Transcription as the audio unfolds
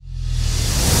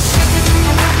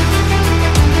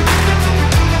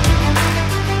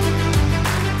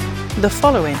The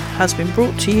following has been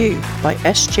brought to you by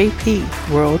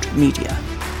SJP World Media.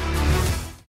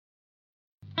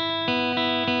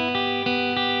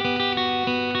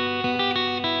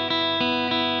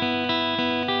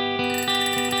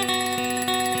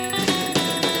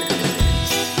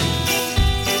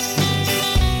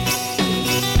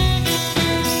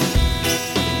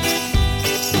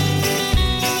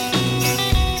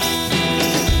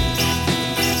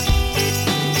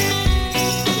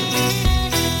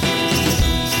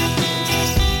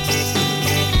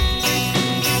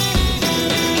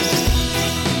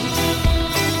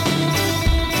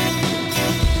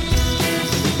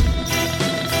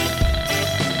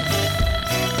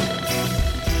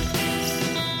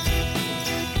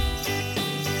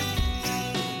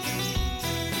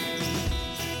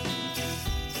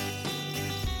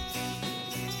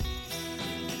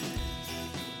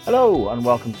 Hello and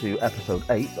welcome to episode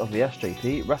 8 of the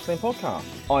SJP Wrestling Podcast.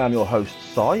 I am your host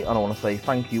Si, and I want to say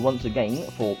thank you once again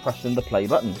for pressing the play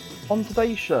button. On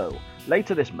today's show,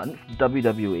 later this month,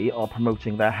 WWE are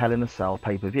promoting their Hell in a Cell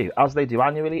pay-per-view, as they do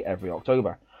annually every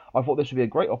October. I thought this would be a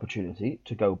great opportunity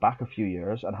to go back a few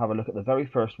years and have a look at the very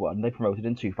first one they promoted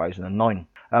in 2009.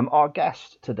 Our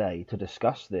guest today to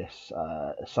discuss this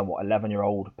somewhat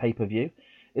 11-year-old pay-per-view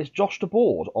is Josh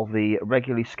DeBoard of the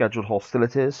regularly scheduled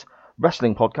Hostilities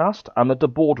Wrestling Podcast and the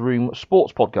Boardroom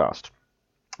Sports Podcast.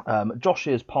 Josh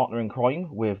is partner in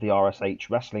crime with the RSH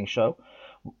Wrestling Show.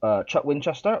 Chuck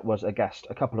Winchester was a guest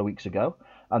a couple of weeks ago,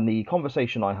 and the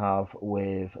conversation I have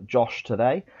with Josh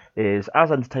today is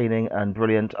as entertaining and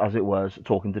brilliant as it was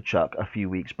talking to Chuck a few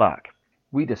weeks back.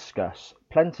 We discuss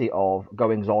plenty of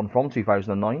goings-on from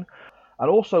 2009, and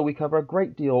also we cover a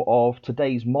great deal of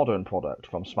today's modern product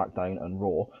from SmackDown and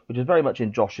Raw, which is very much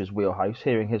in Josh's wheelhouse.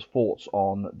 Hearing his thoughts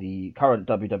on the current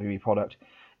WWE product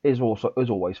is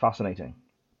always fascinating.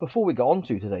 Before we get on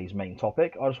to today's main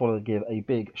topic, I just wanted to give a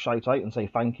big shout out and say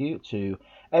thank you to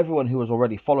everyone who has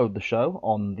already followed the show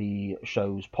on the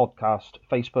show's podcast,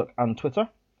 Facebook and Twitter.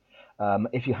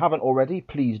 If you haven't already,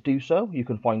 please do so. You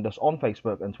can find us on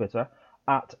Facebook and Twitter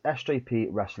at SJP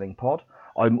Wrestling Pod.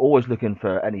 I'm always looking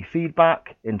for any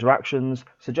feedback, interactions,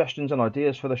 suggestions and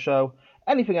ideas for the show.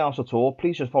 Anything else at all,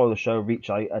 please just follow the show, reach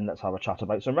out and let's have a chat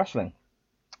about some wrestling.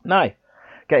 Now,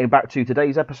 getting back to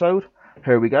today's episode,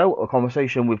 here we go, a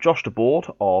conversation with Josh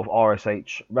DeBoard of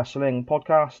RSH Wrestling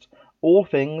Podcast, all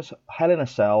things Hell in a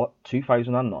Cell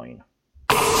 2009.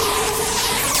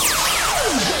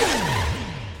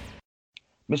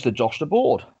 Mr. Josh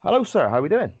DeBoard, hello sir, how are we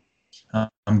doing?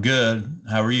 I'm good.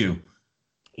 How are you?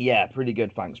 Yeah, pretty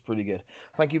good, thanks. Pretty good.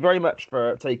 Thank you very much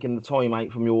for taking the time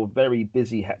out from your very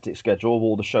busy, hectic schedule of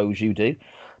all the shows you do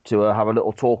to have a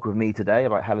little talk with me today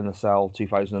about Hell in a Cell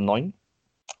 2009.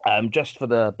 Just for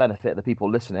the benefit of the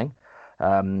people listening,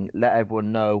 let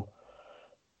everyone know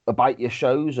about your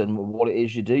shows and what it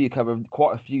is you do. You cover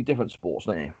quite a few different sports,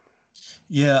 don't you?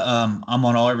 Yeah, I'm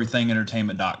on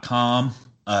alleverythingentertainment.com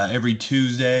every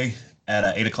Tuesday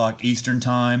at 8 o'clock Eastern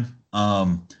time.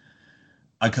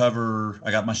 I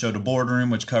got my show, The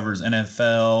Boardroom, which covers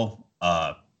NFL,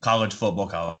 college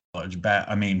football,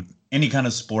 any kind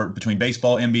of sport between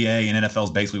baseball, NBA, and NFL is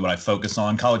basically what I focus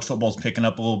on. College football is picking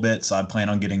up a little bit, so I plan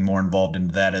on getting more involved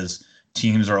into that as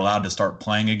teams are allowed to start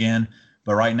playing again.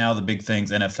 But right now, the big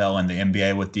thing's NFL and the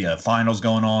NBA with the finals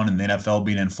going on and the NFL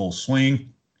being in full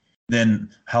swing. Then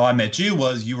how I met you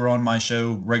was you were on my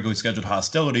show, Regularly Scheduled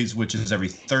Hostilities, which is every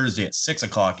Thursday at 6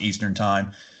 o'clock Eastern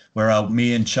time, where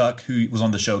me and Chuck, who was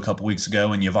on the show a couple weeks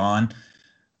ago, and Yvonne,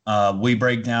 we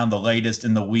break down the latest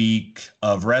in the week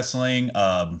of wrestling.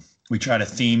 We try to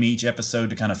theme each episode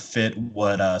to kind of fit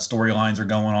what storylines are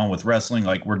going on with wrestling.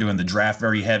 Like we're doing the draft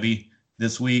very heavy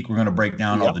this week. We're going to break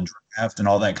down all the draft and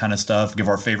all that kind of stuff, give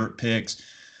our favorite picks,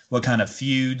 what kind of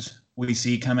feuds we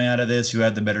see coming out of this, who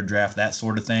had the better draft, that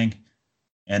sort of thing.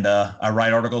 And I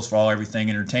write articles for All Everything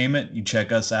Entertainment. You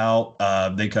check us out.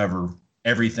 They cover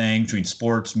everything between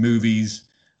sports, movies,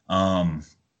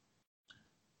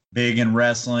 big in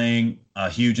wrestling,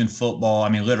 huge in football. I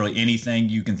mean, literally anything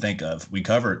you can think of, we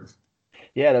cover it.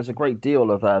 Yeah, there's a great deal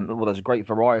of there's a great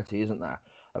variety, isn't there,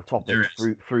 of topics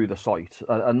through the site,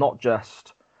 and not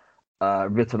just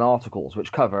written articles,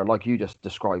 which cover, like you just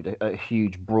described, a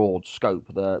huge broad scope.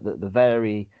 The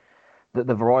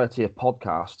variety of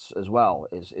podcasts as well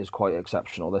is quite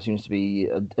exceptional. There seems to be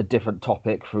a different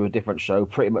topic through a different show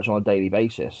pretty much on a daily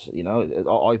basis. You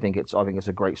know, I think it's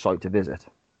a great site to visit.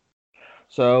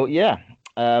 So yeah,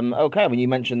 okay. When you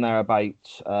mentioned there about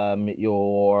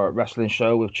your wrestling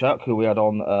show with Chuck, who we had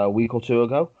on a week or two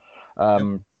ago,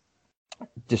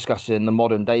 discussing the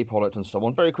modern day product and so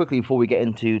on. Very quickly before we get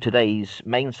into today's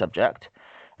main subject,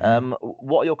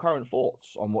 What are your current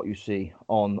thoughts on what you see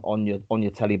on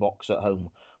your telly box at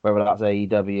home, whether that's AEW,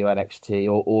 NXT,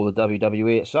 or the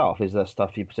WWE itself? Is there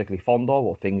stuff you're particularly fond of,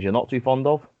 or things you're not too fond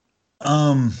of?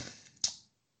 Um,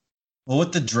 well,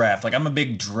 with the draft, like I'm a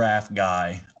big draft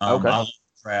guy. Okay. I love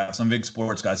drafts. I'm a big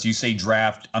sports guy. So you say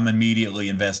draft, I'm immediately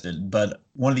invested. But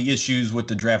one of the issues with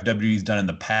the draft WWE's done in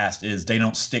the past is they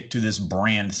don't stick to this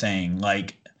brand thing.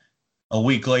 Like a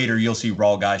week later, you'll see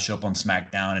Raw guys show up on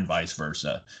SmackDown and vice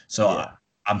versa. So Yeah.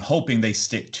 I'm hoping they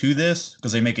stick to this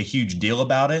because they make a huge deal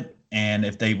about it. And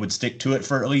if they would stick to it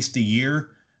for at least a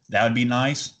year, that would be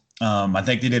nice. I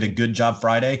think they did a good job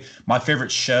Friday. My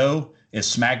favorite show is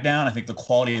SmackDown. I think the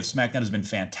quality of SmackDown has been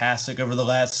fantastic over the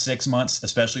last 6 months,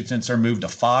 especially since their move to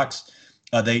Fox.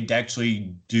 They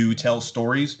actually do tell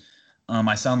stories.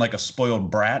 I sound like a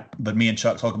spoiled brat, but me and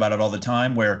Chuck talk about it all the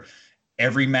time where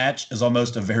every match is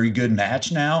almost a very good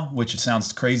match now, which it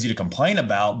sounds crazy to complain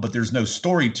about, but there's no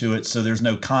story to it, so there's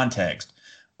no context.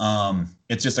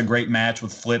 It's just a great match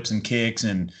with flips and kicks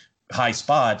and high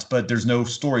spots, but there's no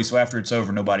story. So after it's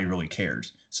over, nobody really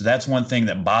cares. So that's one thing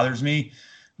that bothers me.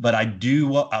 But I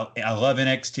love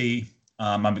NXT.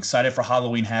 I'm excited for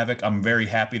Halloween Havoc. I'm very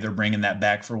happy they're bringing that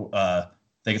back for, I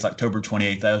think it's October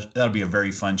 28th. That'll be a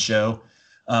very fun show.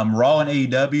 Raw and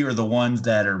AEW are the ones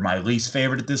that are my least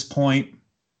favorite at this point.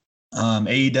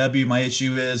 AEW, my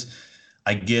issue is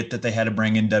I get that they had to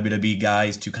bring in WWE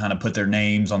guys to kind of put their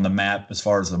names on the map as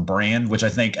far as the brand, which I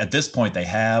think at this point they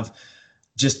have.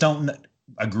 Just don't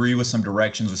agree with some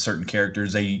directions with certain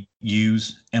characters they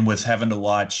use. And with having to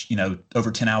watch,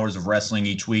 over 10 hours of wrestling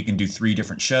each week and do 3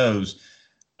 different shows.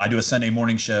 I do a Sunday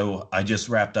morning show. I just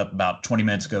wrapped up about 20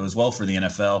 minutes ago as well for the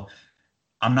NFL.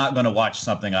 I'm not going to watch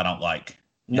something I don't like.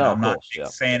 No, I'm not a big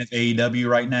fan of AEW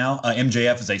right now.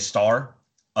 MJF is a star.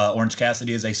 Orange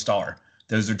Cassidy is a star.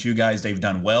 Those are 2 guys they've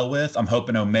done well with. I'm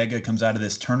hoping Omega comes out of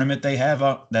this tournament they have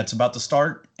that's about to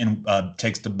start and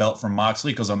takes the belt from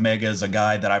Moxley because Omega is a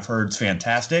guy that I've heard is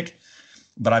fantastic,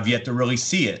 but I've yet to really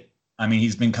see it. I mean,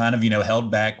 he's been kind of, held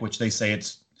back, which they say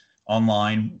it's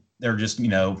online. They're just,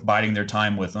 biding their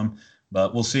time with him,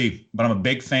 but we'll see. But I'm a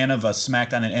big fan of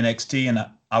SmackDown and NXT, and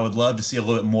I would love to see a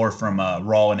little bit more from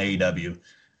Raw and AEW.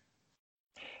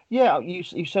 Yeah, you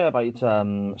say about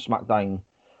SmackDown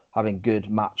having good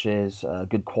matches,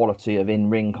 good quality of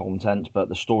in-ring content, but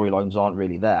the storylines aren't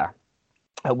really there.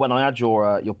 When I had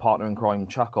your partner in crime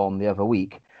Chuck on the other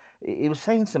week, he was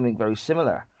saying something very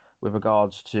similar with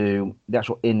regards to the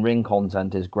actual in-ring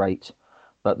content is great,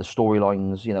 but the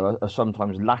storylines, are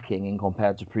sometimes lacking in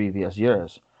compared to previous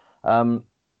years. To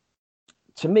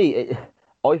me,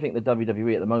 I think the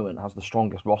WWE at the moment has the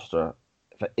strongest roster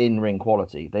for in-ring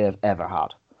quality they have ever had.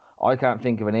 I can't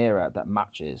think of an era that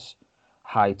matches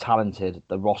how talented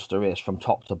the roster is from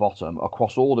top to bottom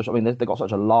across all the. I mean, they've got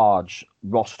such a large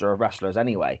roster of wrestlers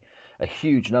anyway, a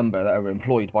huge number that are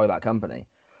employed by that company.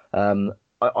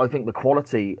 I think the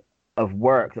quality of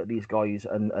work that these guys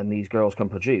and these girls can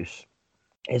produce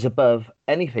is above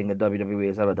anything that WWE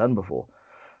has ever done before.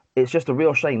 It's just a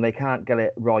real shame they can't get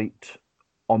it right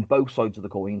on both sides of the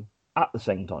coin at the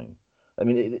same time. I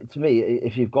mean, to me,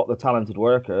 if you've got the talented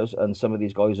workers and some of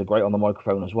these guys are great on the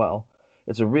microphone as well,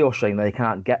 it's a real shame they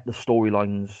can't get the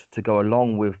storylines to go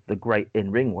along with the great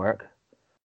in-ring work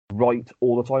right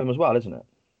all the time as well, isn't it?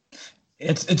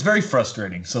 It's very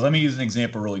frustrating. So let me use an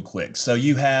example really quick. So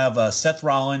you have Seth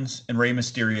Rollins and Rey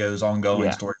Mysterio's ongoing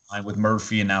storyline with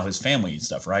Murphy and now his family and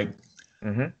stuff, right?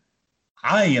 Mm-hmm.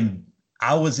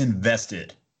 I was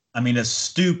invested. I mean, it's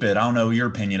stupid. I don't know your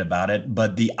opinion about it,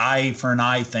 but the eye for an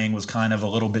eye thing was kind of a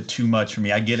little bit too much for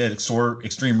me. I get it,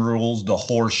 Extreme Rules, the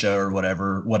horror show or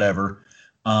whatever.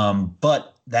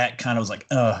 But that kind of was like,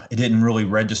 it didn't really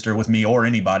register with me or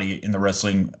anybody in the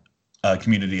wrestling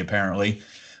community, apparently.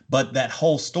 But that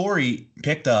whole story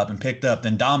picked up.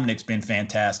 Then Dominic's been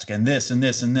fantastic and this and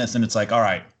this and this. And it's like, all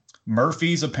right,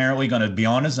 Murphy's apparently going to be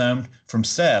on his own from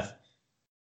Seth.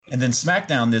 And then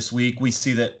SmackDown this week, we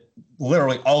see that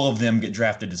literally all of them get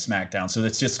drafted to SmackDown. So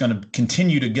it's just going to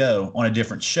continue to go on a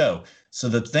different show. So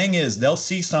the thing is, they'll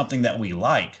see something that we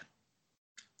like,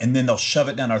 and then they'll shove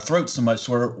it down our throats so much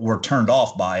so we're turned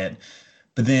off by it.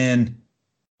 But then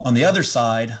on the other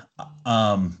side,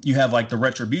 you have like the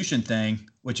retribution thing,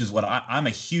 which is what I'm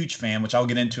a huge fan, which I'll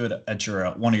get into it at your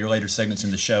one of your later segments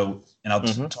in the show, and I'll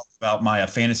just talk about my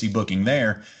fantasy booking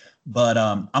there. But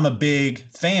I'm a big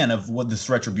fan of what this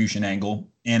retribution angle,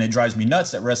 and it drives me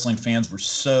nuts that wrestling fans were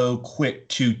so quick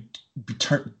to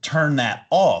turn that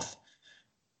off.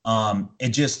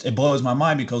 It blows my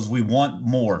mind because we want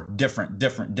more different.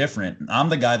 I'm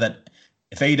the guy that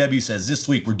if AEW says this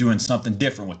week we're doing something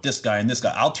different with this guy and this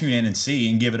guy, I'll tune in and see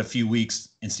and give it a few weeks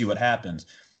and see what happens.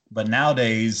 But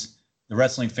nowadays, the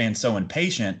wrestling fan's so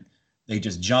impatient, they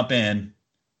just jump in.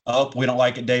 Oh, we don't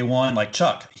like it day one. Like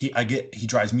Chuck, he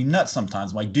drives me nuts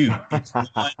sometimes. I'm like, dude, it's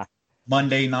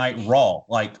Monday Night Raw.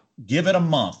 Like, give it a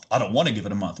month. I don't want to give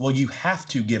it a month. Well, you have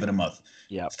to give it a month.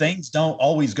 Yeah. Things don't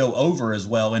always go over as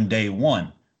well in day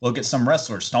one. Look at some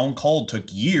wrestlers. Stone Cold took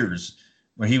years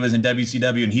where he was in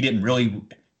WCW and he didn't really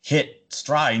hit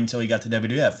stride until he got to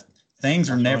WWF. Things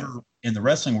are never in the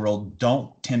wrestling world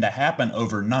don't tend to happen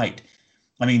overnight.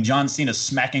 I mean, John Cena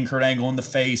smacking Kurt Angle in the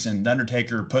face and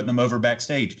Undertaker putting him over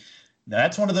backstage.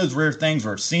 That's one of those rare things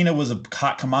where Cena was a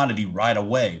hot commodity right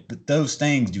away, but those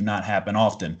things do not happen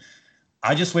often.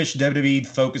 I just wish WWE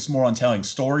focused more on telling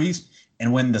stories,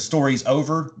 and when the story's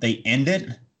over, they end it,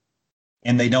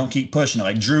 and they don't keep pushing it.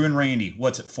 Like Drew and Randy,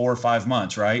 what's it, 4 or 5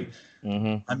 months, right?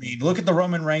 Mm-hmm. I mean, look at the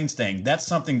Roman Reigns thing. That's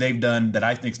something they've done that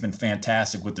I think has been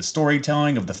fantastic with the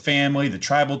storytelling of the family, the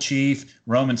tribal chief,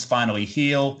 Roman's finally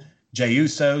heel. Jey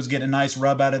Uso's getting a nice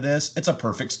rub out of this. It's a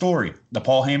perfect story. The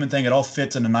Paul Heyman thing, it all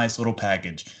fits in a nice little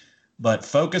package. But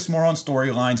focus more on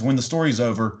storylines. When the story's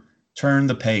over, turn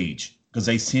the page. Because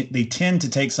they tend to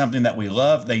take something that we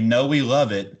love, they know we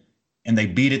love it, and they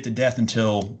beat it to death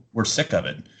until we're sick of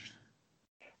it.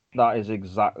 That is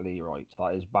exactly right.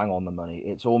 That is bang on the money.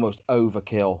 It's almost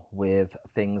overkill with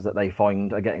things that they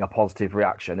find are getting a positive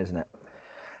reaction, isn't it?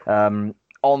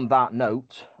 On that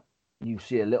note, you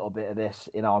see a little bit of this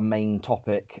in our main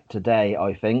topic today,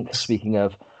 I think. Speaking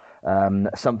of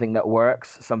something that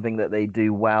works, something that they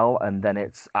do well, and then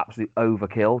it's absolute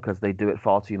overkill because they do it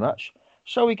far too much.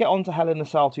 Shall we get on to Hell in a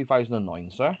Cell 2009,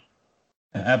 sir?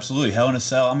 Absolutely. Hell in a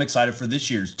Cell. I'm excited for this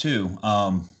year's too.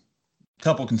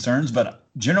 Couple concerns, but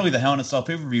generally the Hell in a Cell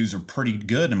pay-per-views are pretty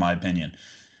good in my opinion.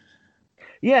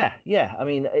 Yeah. I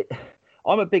mean,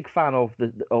 I'm a big fan of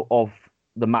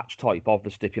the match type, of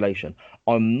the stipulation.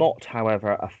 I'm not,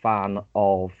 however, a fan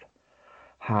of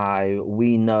how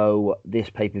we know this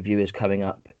pay-per-view is coming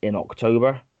up in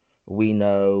October. We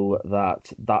know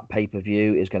that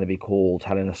pay-per-view is going to be called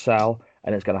Hell in a Cell,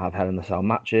 and it's going to have Hell in a Cell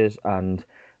matches, and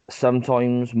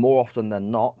sometimes, more often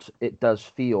than not, it does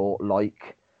feel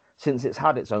like, since it's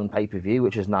had its own pay-per-view,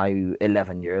 which is now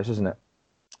 11 years, isn't it,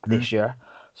 this year,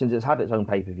 since it's had its own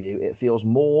pay-per-view, it feels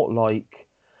more like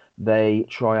they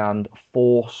try and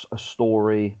force a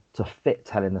story to fit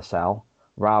Hell in a Cell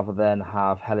rather than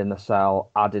have Hell in a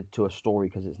Cell added to a story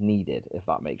because it's needed, if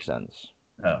that makes sense.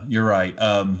 Oh, you're right.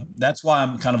 That's why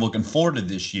I'm kind of looking forward to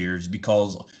this year's,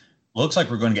 because it looks like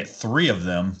we're going to get 3 of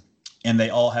them, and they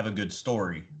all have a good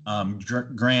story.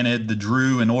 Granted, the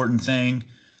Drew and Orton thing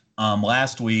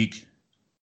last week,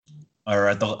 or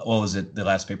at the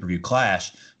last pay-per-view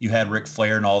Clash, you had Ric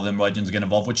Flair and all them legends get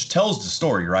involved, which tells the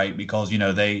story, right? Because, you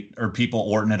know,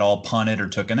 Orton had all punted or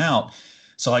taken out.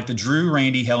 So like the Drew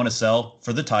Randy Hell in a Cell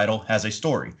for the title has a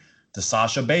story. The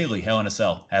Sasha Bailey Hell in a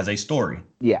Cell has a story.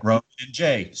 Yeah. Roman and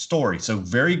Jay, story. So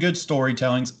very good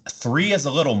storytellings. 3 is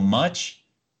a little much.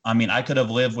 I mean, I could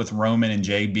have lived with Roman and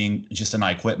Jay being just an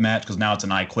I Quit match, because now it's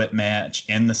an I Quit match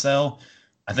in the cell.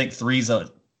 I think 3's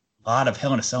a lot of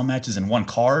Hell in a Cell matches in one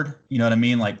card. You know what I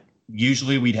mean? Like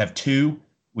usually we'd have 2.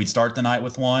 We'd start the night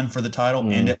with 1 for the title,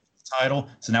 end it with the title.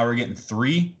 So now we're getting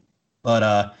 3. But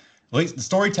at least the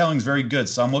storytelling is very good.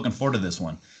 So I'm looking forward to this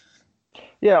one.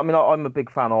 Yeah, I mean, I'm a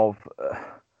big fan of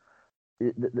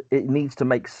it needs to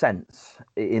make sense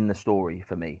in the story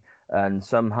for me, and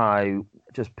somehow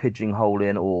just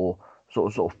pigeonholing or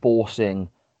sort of forcing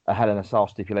a Hell in a Cell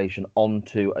stipulation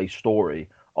onto a story,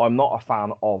 I'm not a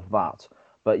fan of that.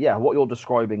 But yeah, what you're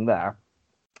describing there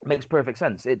makes perfect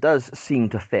sense. It does seem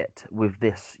to fit with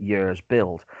this year's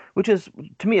build, which is,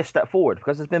 to me, a step forward,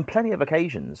 because there's been plenty of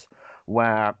occasions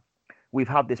where we've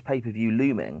had this pay-per-view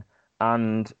looming,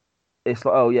 and it's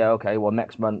like, oh yeah, okay, well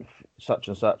next month such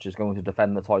and such is going to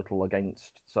defend the title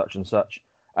against such and such,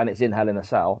 and it's in Hell in a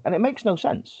Cell, and it makes no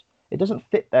sense. It doesn't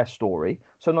fit their story.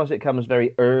 Sometimes it comes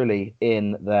very early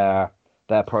in their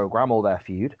program or their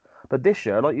feud. But this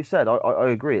year, like you said, I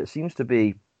agree. It seems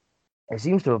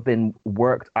to have been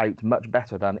worked out much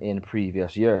better than in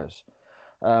previous years.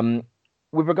 With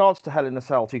regards to Hell in a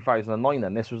Cell 2009,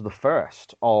 then, this was the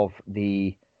first of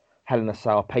the Hell in a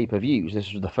Cell pay-per-views.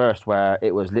 This was the first where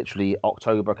it was literally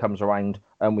October comes around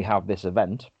and we have this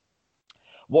event.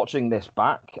 Watching this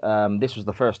back, this was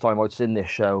the first time I'd seen this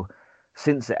show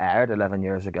since it aired 11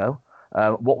 years ago.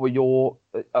 What were your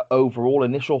overall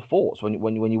initial thoughts when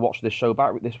you watched this show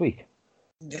back this week?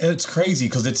 It's crazy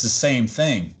because it's the same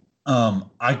thing.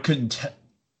 I couldn't.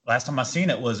 Last time I seen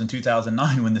it was in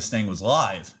 2009 when this thing was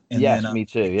live. And yes, then, me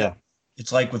too. Yeah,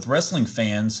 it's like with wrestling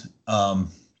fans.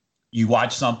 you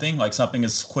watch something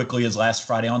as quickly as last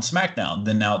Friday on SmackDown.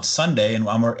 Then now it's Sunday, and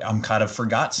I'm kind of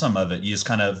forgot some of it. You just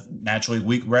kind of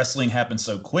naturally, wrestling happens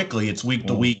so quickly. It's week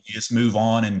to week. You just move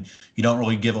on, and you don't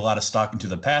really give a lot of stock into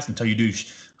the past until you do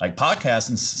like podcasts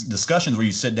and discussions where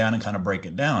you sit down and kind of break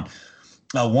it down.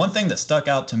 One thing that stuck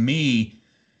out to me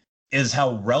is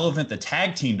how relevant the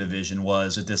tag team division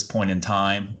was at this point in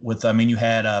time. You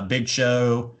had Big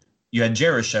Show. You had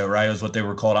Jericho, right? Was what they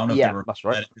were called. I don't know if they were that's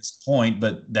right. at this point,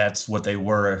 but that's what they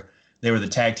were. They were the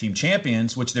tag team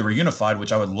champions, which they were unified,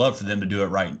 which I would love for them to do it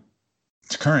right.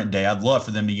 It's current day. I'd love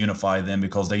for them to unify them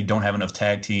because they don't have enough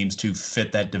tag teams to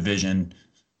fit that division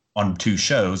on 2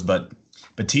 shows. But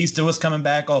Batista was coming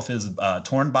back off his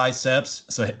torn biceps.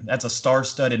 So that's a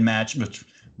star-studded match, which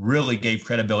really gave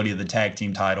credibility to the tag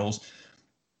team titles.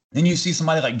 Then you see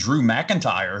somebody like Drew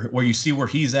McIntyre, where you see where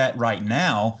he's at right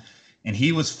now. And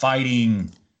he was fighting,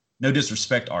 no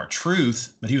disrespect,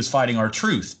 R-Truth, but he was fighting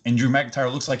R-Truth. And Drew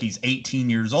McIntyre looks like he's 18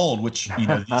 years old, which, these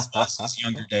his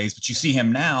younger days. But you see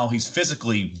him now, he's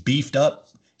physically beefed up.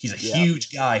 He's a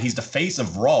huge guy. He's the face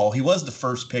of Raw. He was the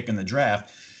first pick in the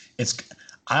draft.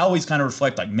 I always kind of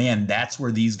reflect like, man, that's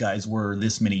where these guys were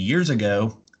this many years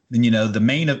ago. Then,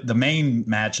 the main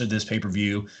match of this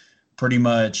pay-per-view pretty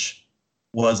much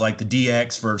was like the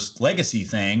DX versus Legacy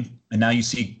thing. And now you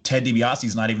see Ted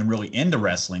DiBiase's not even really into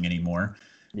wrestling anymore.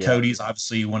 Yeah. Cody's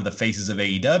obviously one of the faces of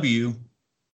AEW.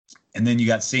 And then you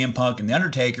got CM Punk and The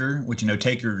Undertaker, which,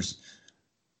 Taker's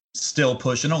still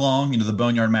pushing along. The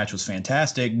Boneyard match was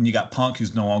fantastic. And you got Punk,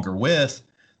 who's no longer with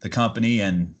the company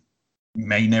and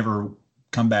may never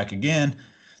come back again.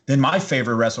 Then my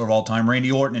favorite wrestler of all time,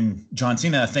 Randy Orton and John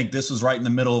Cena. I think this was right in the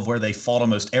middle of where they fought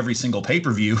almost every single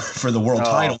pay-per-view for the world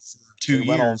title for 2 years.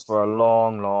 Went on for a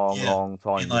long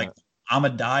time. And I'm a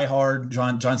diehard.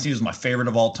 John Cena is my favorite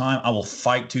of all time. I will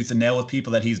fight tooth and nail with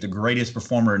people that he's the greatest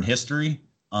performer in history.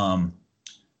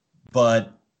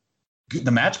 But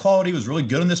the match quality was really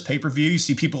good on this pay-per-view. You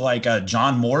see people like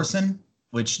John Morrison,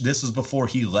 which this was before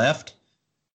he left.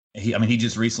 He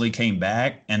just recently came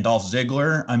back, and Dolph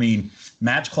Ziggler.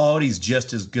 Match quality is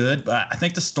just as good, but I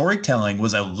think the storytelling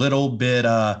was a little bit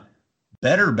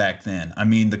better back then.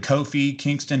 The Kofi,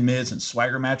 Kingston, Miz, and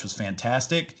Swagger match was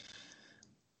fantastic.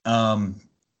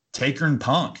 Taker and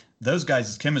Punk, those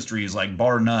guys' chemistry is like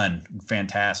bar none,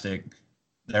 fantastic.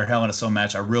 Their Hell in a Cell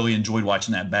match, I really enjoyed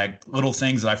watching that back. Little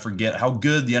things that I forget, how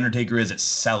good The Undertaker is at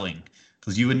selling,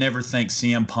 because you would never think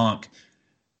CM Punk.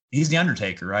 He's The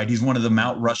Undertaker, right? He's one of the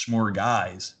Mount Rushmore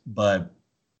guys. And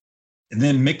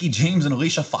then Mickie James and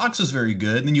Alicia Fox was very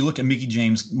good. And then you look at Mickie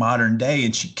James modern day,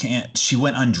 and she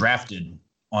went undrafted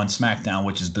on SmackDown,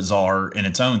 which is bizarre in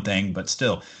its own thing, but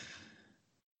still.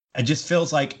 It just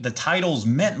feels like the titles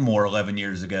meant more 11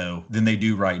 years ago than they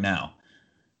do right now.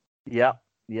 Yeah,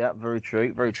 very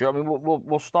true, very true.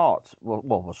 We'll start.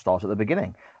 We'll start at the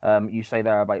beginning. You say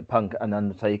there about Punk and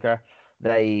Undertaker.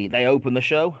 They opened the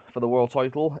show for the world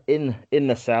title in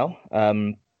the cell.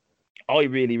 I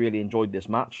really enjoyed this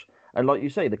match, and like you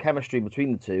say, the chemistry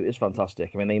between the two is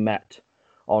fantastic. They met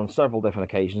on several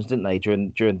different occasions, didn't they,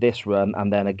 during this run,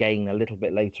 and then again a little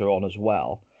bit later on as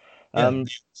well.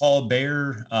 Paul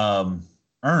Bear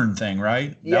urn thing,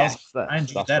 right? Yes, I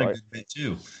enjoyed that right. A good bit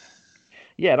too.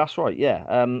 Yeah, that's right. Yeah.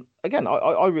 Again,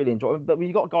 I really enjoy it, but when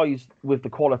you got guys with the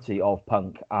quality of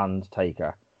Punk and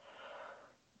Taker,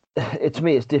 to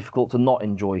me, it's difficult to not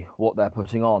enjoy what they're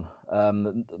putting on.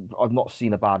 I've not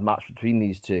seen a bad match between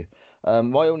these two.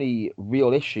 My only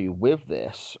real issue with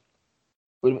this,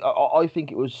 I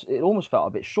think it almost felt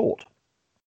a bit short.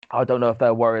 I don't know if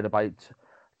they're worried about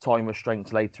time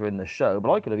restraints later in the show,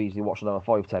 but I could have easily watched another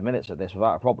 5-10 minutes of this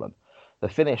without a problem. The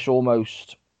finish,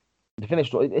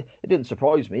 it didn't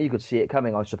surprise me. You could see it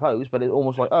coming, I suppose, but it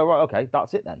almost like, oh, right, okay,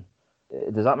 that's it then.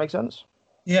 Does that make sense?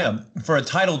 Yeah, for a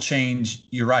title change,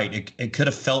 you're right. It could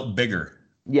have felt bigger.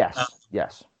 Yes,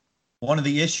 yes. One of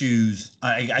the issues,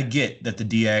 I get that the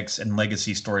DX and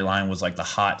Legacy storyline was like the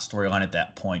hot storyline at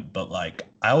that point, but like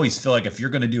I always feel like if you're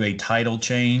going to do a title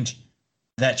change,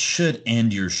 that should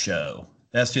end your show.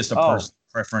 That's just a personal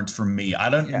preference for me.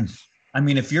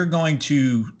 If you're going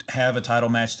to have a title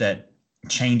match that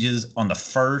changes on the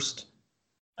first,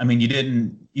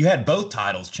 you had both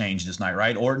titles change this night,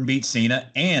 right? Orton beat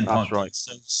Cena and Punk. That's right.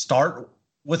 So start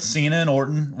with Cena and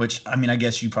Orton, which, I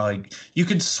guess you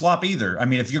could swap either.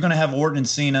 If you're going to have Orton and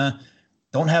Cena,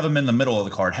 don't have them in the middle of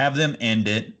the card. Have them end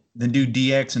it, then do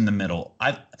DX in the middle.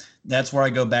 That's where I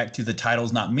go back to the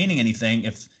titles not meaning anything.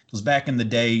 If it was back in the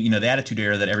day, the Attitude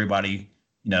Era that everybody,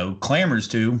 clamors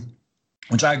to,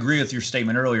 which I agree with your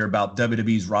statement earlier about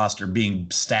WWE's roster being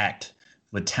stacked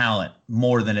with talent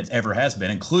more than it ever has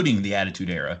been, including the Attitude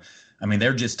Era. I mean,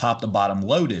 they're just top to bottom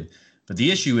loaded. But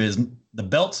the issue is the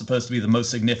belt's supposed to be the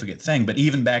most significant thing. But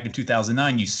even back in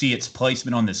 2009, you see its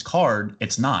placement on this card.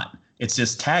 It's not. It's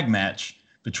this tag match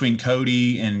between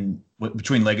Cody and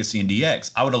between Legacy and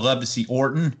DX. I would have loved to see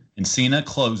Orton and Cena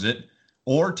close it,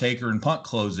 or Taker and Punk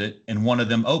close it, and one of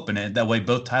them open it. That way,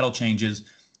 both title changes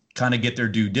kind of get their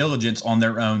due diligence on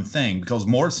their own thing. Because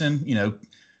Morrison,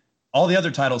 all the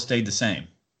other titles stayed the same,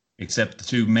 except the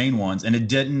two main ones, and it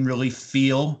didn't really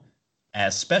feel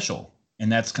as special.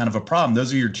 And that's kind of a problem.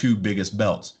 Those are your two biggest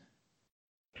belts.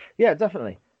 Yeah,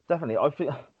 definitely. I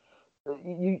think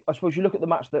I suppose you look at the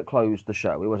match that closed the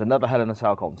show. It was another Hell in a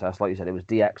Cell contest, like you said. It was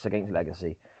DX against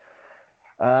Legacy.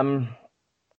 I've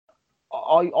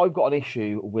got an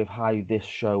issue with how this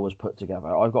show was put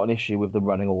together. I've got an issue with the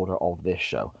running order of this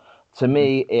show. To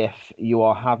me, if you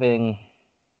are having,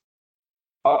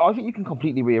 I think you can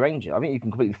completely rearrange it. I think you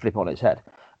can completely flip it on its head.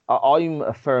 I'm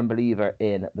a firm believer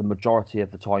in the majority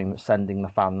of the time sending the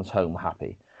fans home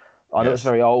happy. I know it's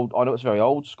very old. I know it's very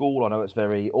old school. I know it's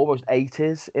very almost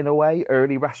 80s in a way.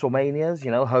 Early WrestleManias,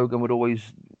 Hogan would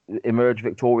always emerge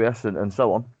victorious and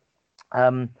so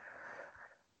on.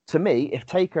 To me, if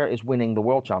Taker is winning the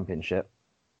World Championship,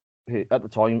 at the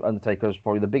time, Undertaker is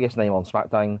probably the biggest name on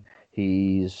SmackDown.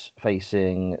 He's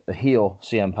facing the heel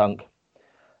CM Punk.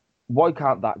 Why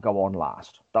can't that go on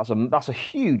last? That's a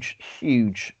huge,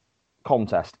 huge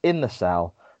contest in the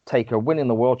cell. Taker winning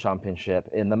the World Championship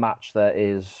in the match that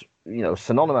is,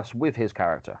 synonymous with his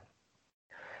character.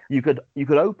 You could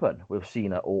open with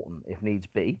Cena Orton if needs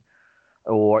be,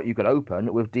 or you could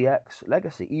open with DX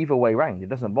Legacy. Either way round, it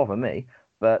doesn't bother me.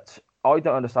 But I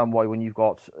don't understand why, when you've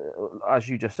got, as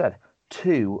you just said,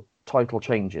 two title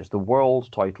changes, the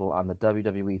world title and the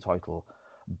WWE title,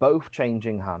 both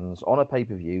changing hands on a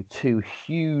pay-per-view, two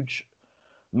huge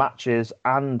matches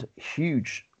and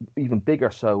huge, even bigger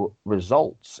so,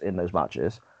 results in those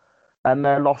matches, and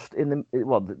they're lost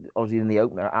obviously in the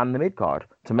opener and the mid-card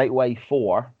to make way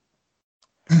for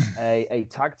a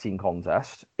tag team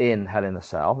contest in Hell in a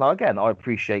Cell. Now, again, I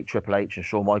appreciate Triple H and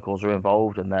Shawn Michaels are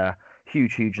involved, and they're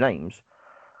huge names.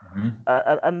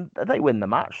 And they win the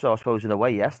match, so I suppose in a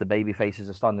way, yes, the baby faces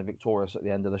are standing victorious at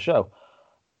the end of the show.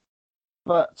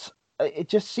 But it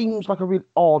just seems like a really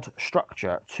odd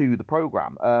structure to the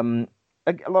program.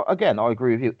 Again, I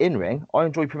agree with you. In ring, I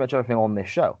enjoy pretty much everything on this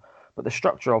show, but the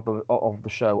structure of the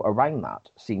show around that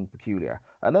seemed peculiar.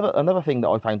 Another thing that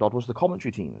I found odd was the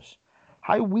commentary teams.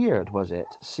 How weird was it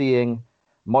seeing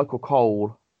Michael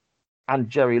Cole and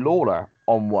Jerry Lawler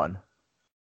on one,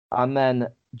 and then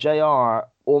JR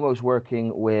almost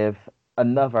working with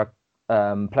another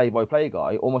play-by-play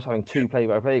guy, almost having two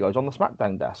play-by-play guys on the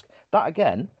SmackDown desk. That,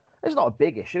 again, it's not a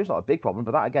big issue, it's not a big problem,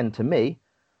 but that, again, to me,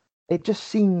 it just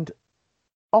seemed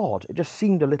odd. It just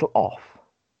seemed a little off.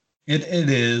 It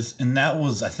is, and that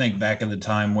was, I think, back in the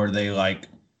time where they,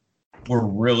 were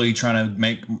really trying to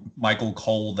make Michael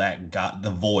Cole got the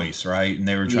voice, right? And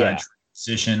they were trying to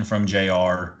transition from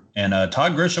JR. And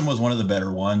Todd Grisham was one of the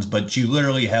better ones, but you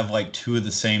literally have two of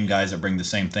the same guys that bring the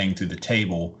same thing to the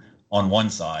table on one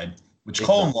side, which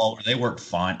Cole and Lawler, they worked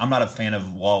fine. I'm not a fan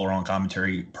of Lawler on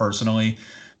commentary personally,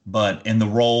 but in the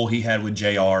role he had with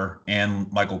JR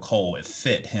and Michael Cole, it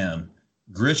fit him.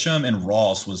 Grisham and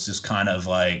Ross was just kind of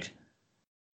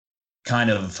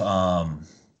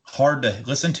hard to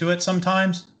listen to it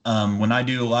sometimes. When I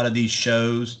do a lot of these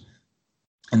shows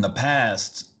in the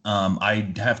past,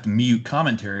 I have to mute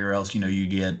commentary, or else, you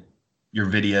get your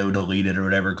video deleted or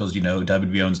whatever, because,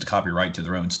 WWE owns the copyright to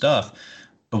their own stuff.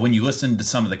 But when you listen to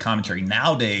some of the commentary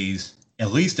nowadays,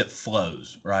 at least it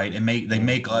flows, right? They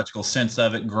make logical sense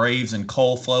of it. Graves and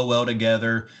Cole flow well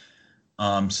together.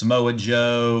 Samoa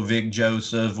Joe, Vic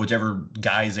Joseph, whichever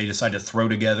guys they decide to throw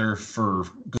together for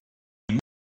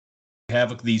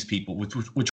havoc these people, which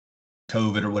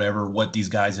COVID or whatever, what these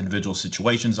guys' individual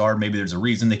situations are. Maybe there's a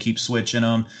reason they keep switching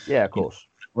them. Yeah, of course.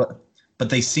 But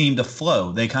they seem to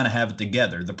flow. They kind of have it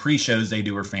together. The pre-shows they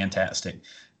do are fantastic.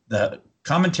 The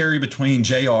commentary between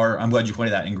JR, I'm glad you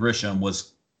pointed that, and Grisham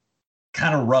was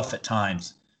kind of rough at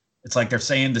times. It's like they're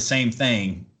saying the same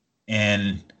thing,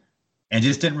 and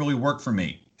just didn't really work for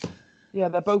me. Yeah,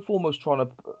 they're both almost trying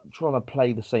to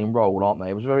play the same role, aren't they?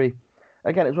 It was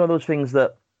one of those things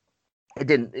that it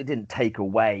didn't take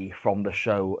away from the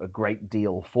show a great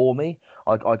deal for me.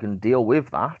 I can deal with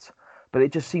that, but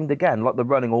it just seemed, again, like the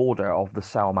running order of the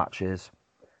cell matches.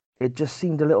 It just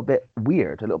seemed a little bit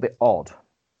weird, a little bit odd.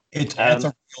 That's a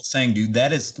real thing, dude.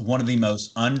 That is one of the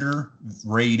most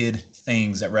underrated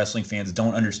things that wrestling fans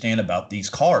don't understand about these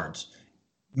cards.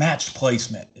 Match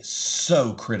placement is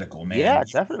so critical, man. Yeah,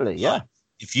 definitely. Yeah.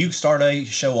 If you start a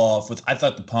show off with, I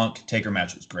thought the Punk Taker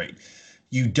match was great.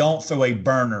 you don't throw a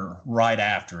burner right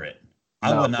after it. I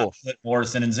No, would of not course. put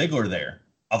Morrison and Ziggler there.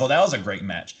 I thought that was a great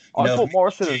match. I thought James,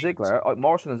 Morrison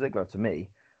and Ziggler to me,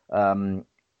 um,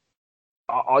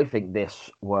 I think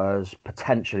this was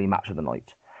potentially match of the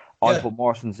night. I yeah, thought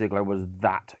Morrison Ziggler was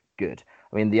that good.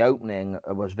 I mean, the opening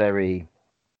was very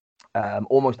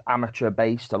almost amateur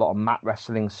based, a lot of mat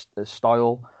wrestling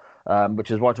style,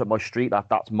 which is right up my street.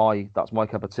 That's my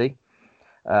cup of tea.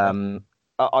 yeah.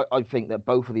 I think that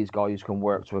both of these guys can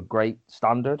work to a great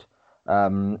standard.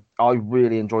 I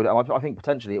really enjoyed it. I think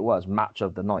potentially it was match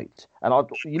of the night. And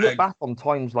you look back on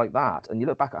times like that, and you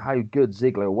look back at how good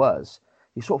Ziggler was.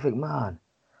 You sort of think, man,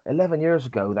 11 years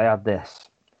ago they had this.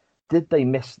 Did they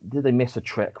miss? Did they miss a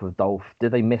trick with Dolph?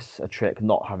 Did they miss a trick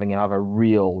not having him have a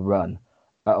real run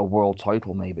at a world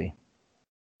title? Maybe.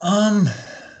 Um,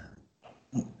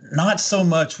 not so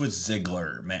much with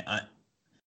Ziggler, man.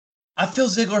 I feel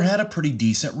Ziggler had a pretty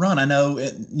decent run. I know,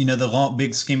 the long,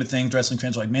 big scheme of things, wrestling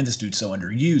fans are like, man, this dude's so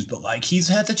underused. But, like, he's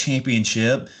had the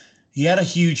championship. He had a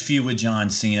huge feud with John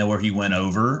Cena where he went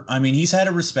over. I mean, he's had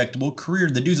a respectable career.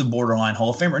 The dude's a borderline Hall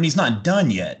of Famer, and he's not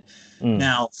done yet. Mm.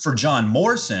 Now, for John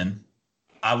Morrison,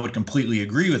 I would completely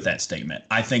agree with that statement.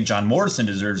 I think John Morrison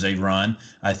deserves a run.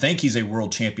 I think he's a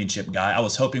world championship guy. I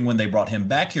was hoping when they brought him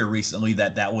back here recently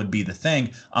that would be the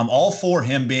thing. I'm all for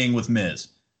him being with Miz.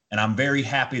 And I'm very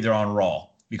happy they're on Raw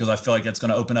because I feel like that's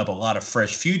going to open up a lot of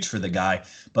fresh feuds for the guy.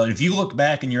 But if you look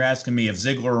back and you're asking me if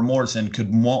Ziggler or Morrison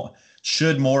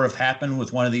should more have happened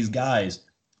with one of these guys,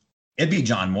 it'd be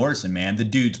John Morrison, man. The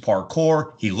dude's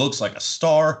parkour. He looks like a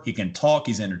star. He can talk.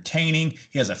 He's entertaining.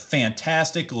 He has a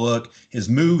fantastic look. His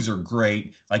moves are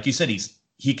great. Like you said, he's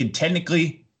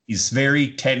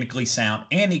very technically sound,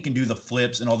 and he can do the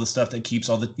flips and all the stuff that keeps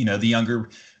all the the younger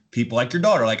people like your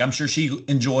daughter. Like, I'm sure she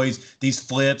enjoys these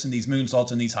flips and these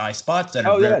moonsaults and these high spots that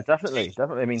are Definitely.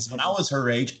 I mean, when I was her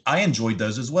age, I enjoyed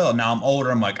those as well. Now I'm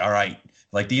older. I'm like, all right,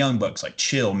 like the young bucks, like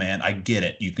chill, man. I get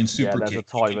it. You can super there's kick. a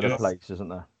time and a place, isn't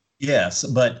there? Yes,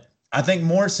 but I think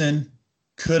Morrison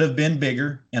could have been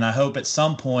bigger, and I hope at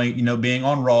some point, being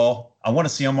on Raw, I want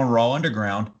to see him on Raw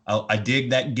Underground. I dig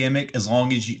that gimmick as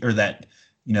long as that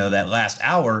last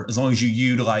hour, as long as you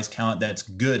utilize talent that's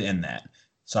good in that.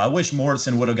 So I wish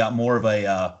Morrison would have got more of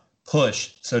a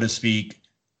push, so to speak,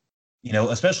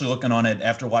 especially looking on it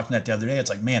after watching that the other day. It's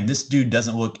like, man, this dude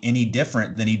doesn't look any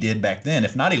different than he did back then.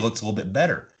 If not, he looks a little bit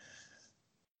better.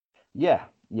 Yeah.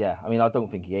 I mean, I don't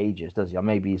think he ages, does he? Or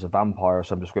maybe he's a vampire of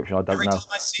some description. I don't know. Every time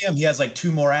I see him, he has like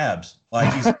 2 more abs.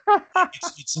 Like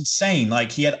it's insane.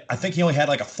 Like I think he only had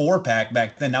like a 4-pack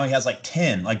back then. Now he has like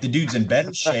 10. Like the dude's in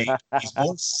better shape.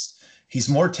 He's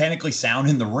more technically sound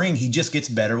in the ring. He just gets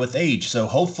better with age. So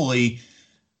hopefully,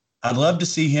 I'd love to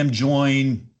see him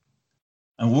join.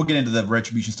 And we'll get into the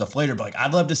retribution stuff later. But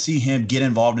I'd love to see him get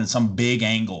involved in some big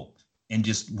angle and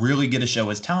just really get to show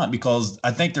his talent, because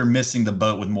I think they're missing the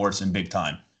boat with Morrison big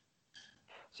time.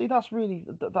 See, that's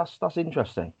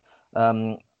interesting.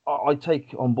 I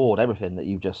take on board everything that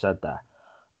you've just said there.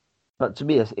 But to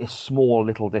me, it's small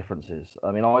little differences.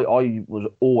 I mean, I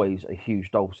was always a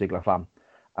huge Dolph Ziggler fan,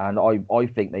 and I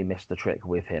think they missed the trick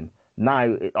with him.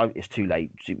 Now it's too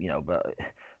late, but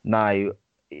now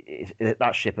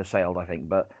that ship has sailed, I think.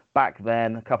 But back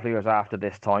then, a couple of years after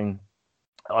this time,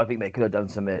 I think they could have done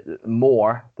some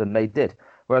more than they did.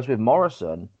 Whereas with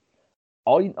Morrison,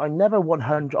 I never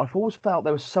 100. I've always felt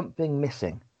there was something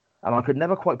missing, and I could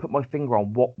never quite put my finger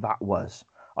on what that was.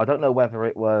 I don't know whether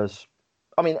it was.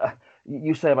 I mean,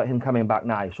 you say about him coming back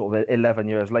now, sort of 11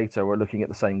 years later, we're looking at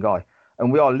the same guy,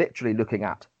 and we are literally looking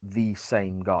at the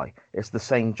same guy. It's the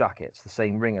same jacket, it's the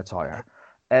same ring attire,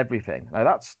 everything.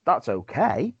 Now that's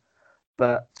okay,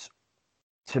 but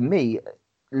to me,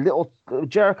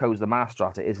 Jericho's the master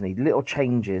at it, isn't he? Little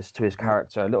changes to his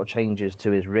character, little changes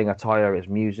to his ring attire, his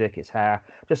music, his hair,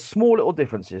 just small little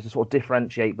differences to sort of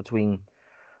differentiate between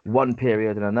one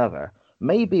period and another.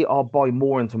 Maybe I'll buy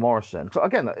more into Morrison. So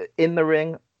again, in the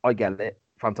ring, I get it,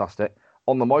 fantastic.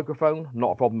 On the microphone,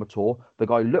 not a problem at all. The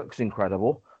guy looks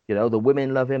incredible. The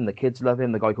women love him, the kids love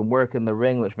him. The guy can work in the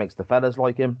ring, which makes the fellas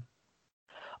like him.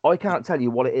 I can't tell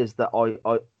you what it is that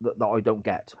I don't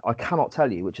get. I cannot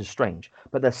tell you, which is strange.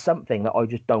 But there's something that I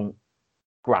just don't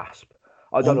grasp.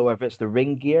 I don't know whether it's the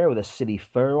ring gear with a silly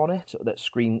fur on it that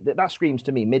screams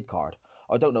to me mid card.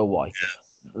 I don't know why.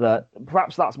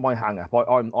 Perhaps that's my hang up.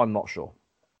 I'm not sure.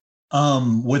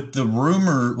 With the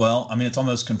rumor, well, I mean, it's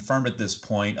almost confirmed at this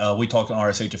point. We talked on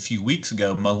RSH a few weeks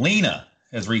ago. Melina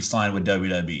has re-signed with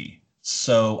WWE.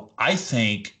 So I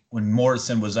think when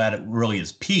Morrison was at it really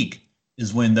his peak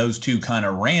is when those two kind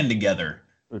of ran together.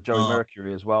 With Joey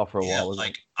Mercury as well for a while.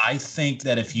 I think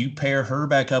that if you pair her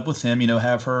back up with him,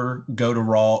 have her go to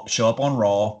Raw, show up on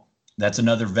Raw, that's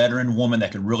another veteran woman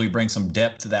that could really bring some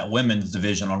depth to that women's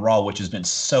division on Raw, which has been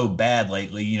so bad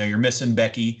lately. You're missing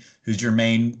Becky, who's your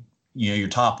main, your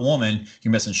top woman.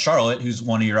 You're missing Charlotte, who's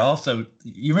one of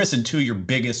you're missing two of your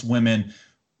biggest women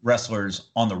wrestlers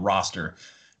on the roster.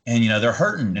 And, they're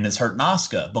hurting, and it's hurting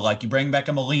Asuka. But, like, you bring back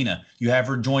a Melina. You have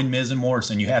her join Miz and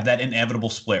Morrison. You have that inevitable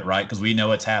split, right? Because we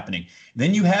know it's happening.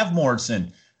 Then you have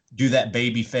Morrison do that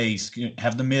baby face,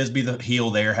 have the Miz be the heel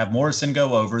there, have Morrison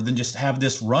go over, then just have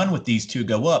this run with these two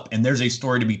go up. And there's a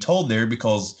story to be told there,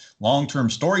 because long-term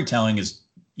storytelling is,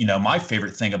 my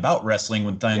favorite thing about wrestling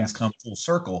when things come full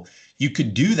circle. You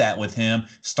could do that with him.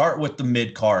 Start with the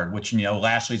mid-card, which,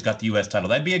 Lashley's got the U.S. title.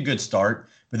 That'd be a good start.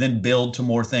 But then build to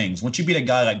more things. Once you beat a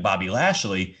guy like Bobby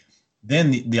Lashley,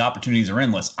 then the opportunities are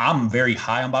endless. I'm very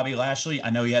high on Bobby Lashley. I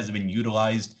know he hasn't been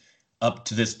utilized up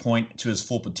to this point to his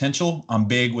full potential. I'm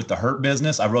big with the Hurt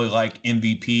Business. I really like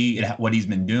MVP and what he's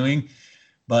been doing.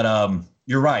 But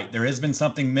you're right. There has been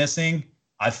something missing.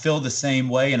 I feel the same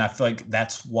way, and I feel like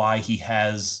that's why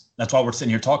we're sitting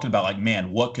here talking about, like,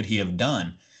 man, what could he have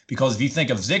done? Because if you think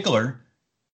of Ziggler,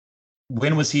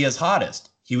 when was he his hottest?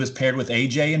 He was paired with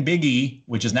AJ and Big E,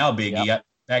 which is now Big E.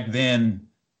 Back then,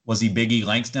 was he Big E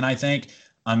Langston, I think?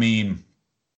 I mean,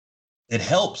 it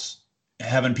helps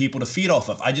having people to feed off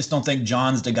of. I just don't think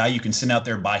John's the guy you can send out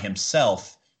there by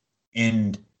himself,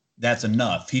 and that's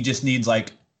enough. He just needs,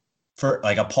 like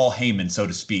a Paul Heyman, so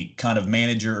to speak, kind of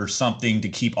manager or something to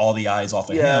keep all the eyes off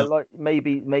of him. Yeah, like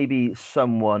maybe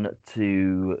someone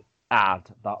to add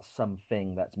that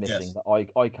something that's missing that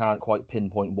I can't quite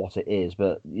pinpoint what it is,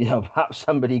 but perhaps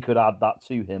somebody could add that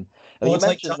to him. Well, it's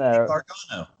like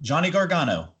Johnny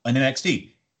Gargano in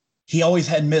NXT. He always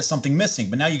had something missing,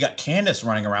 but now you got Candice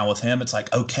running around with him. It's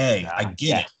like, okay, I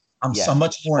get it. I'm so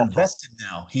much more invested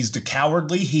now. He's the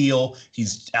cowardly heel.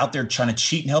 He's out there trying to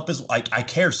cheat and help I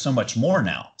care so much more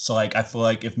now. So, like, I feel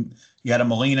like if you had a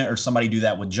Melina or somebody do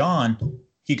that with John,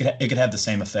 it could have the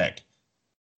same effect.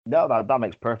 No, that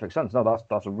makes perfect sense. No,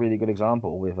 that's a really good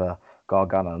example with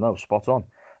Gargano. No, spot on.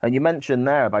 And you mentioned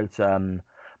there about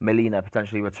Melina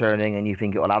potentially returning, and you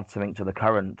think it will add something to the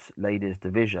current ladies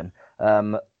division.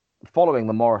 Following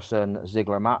the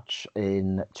Morrison-Ziggler match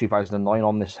in 2009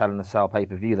 on this Hell in a Cell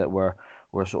pay-per-view that we're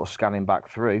sort of scanning back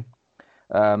through,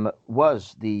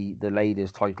 was the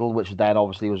ladies title, which then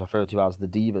obviously was referred to as the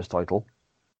Divas title.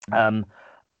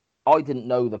 I didn't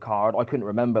know the card. I couldn't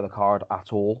remember the card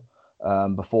at all.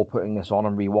 Before putting this on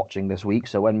and rewatching this week.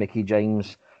 So when Mickie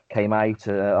James came out,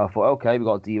 I thought, okay, we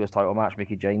got a Divas title match.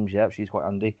 Mickie James, she's quite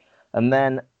handy. And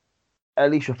then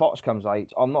Alicia Fox comes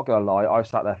out. I'm not going to lie, I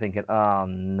sat there thinking, oh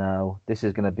no, this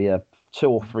is going to be a 2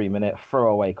 or 3 minute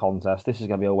throwaway contest. This is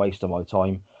going to be a waste of my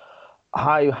time.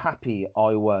 How happy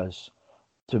I was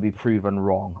to be proven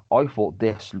wrong. I thought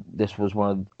this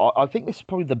was I think this is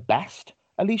probably the best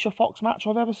Alicia Fox match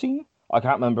I've ever seen. I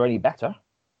can't remember any better.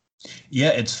 Yeah,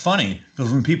 it's funny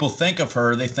because when people think of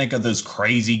her, they think of those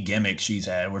crazy gimmicks she's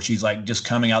had where she's like just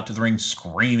coming out to the ring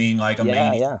screaming like a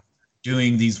maniac,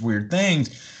 doing these weird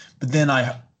things. But then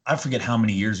I forget how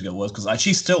many years ago it was because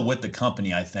she's still with the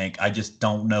company, I think. I just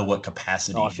don't know what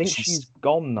capacity. No, I think she's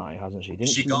gone now, hasn't she? Didn't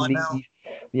she gone now?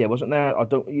 Yeah, wasn't there? I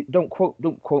don't quote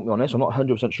me on this. I'm not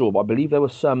 100% sure, but I believe there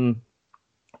was some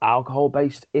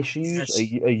alcohol-based issues a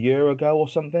year ago or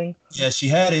something. Yeah, she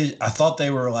had it. I thought they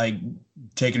were like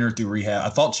taking her through rehab. I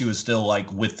thought she was still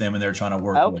like with them and they're trying to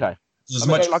work. Okay.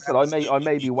 Like I said, I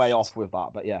may be way off with that,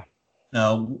 but yeah.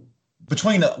 No,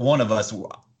 between one of us,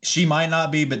 she might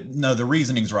not be, but no, the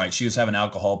reasoning's right. She was having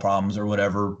alcohol problems or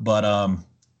whatever. But a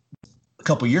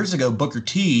couple years ago, Booker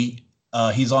T,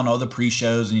 he's on other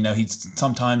pre-shows, and he's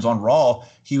sometimes on Raw.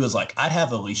 He was like, "I'd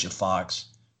have Alicia Fox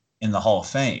in the Hall of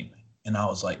Fame." And I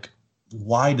was like,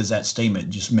 why does that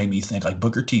statement just make me think like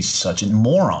Booker T's such a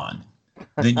moron?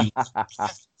 Then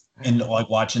and like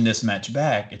watching this match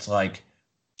back, it's like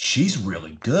she's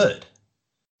really good.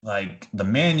 Like the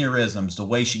mannerisms, the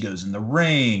way she goes in the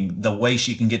ring, the way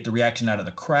she can get the reaction out of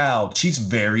the crowd. She's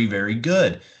very, very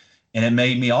good. And it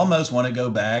made me almost want to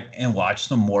go back and watch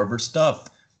some more of her stuff.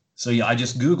 So yeah, I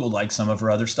just Googled like some of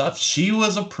her other stuff. She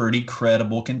was a pretty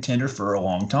credible contender for a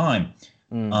long time.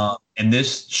 And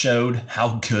this showed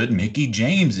how good Mickie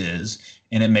James is.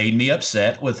 And it made me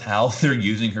upset with how they're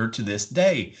using her to this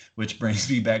day, which brings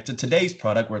me back to today's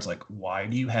product where it's like, why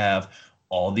do you have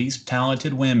all these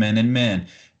talented women and men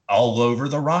all over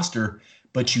the roster,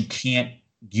 but you can't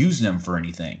use them for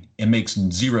anything? It makes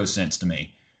zero sense to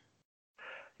me.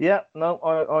 Yeah, no,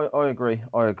 I agree.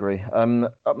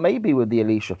 Maybe with the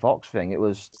Alicia Fox thing, it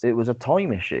was a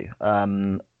time issue.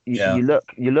 Yeah.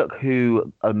 You look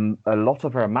who a lot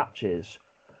of her matches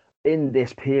in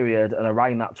this period and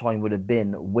around that time would have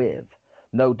been with.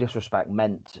 No disrespect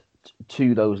meant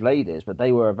to those ladies, but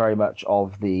they were very much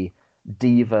of the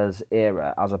divas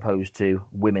era as opposed to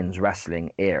women's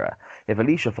wrestling era. If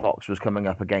Alicia Fox was coming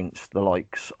up against the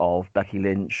likes of Becky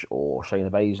Lynch or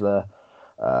Shayna Baszler,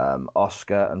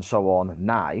 Oscar, and so on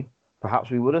now,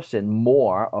 perhaps we would have seen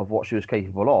more of what she was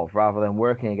capable of rather than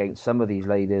working against some of these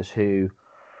ladies who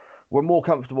were more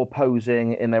comfortable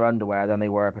posing in their underwear than they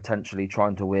were potentially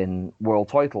trying to win world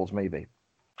titles, maybe.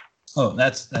 Oh,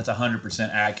 that's 100%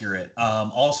 accurate.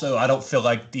 Also, I don't feel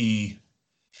like they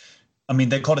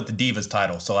called it the Divas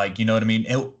title. So, like, you know what I mean?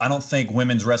 I don't think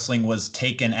women's wrestling was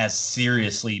taken as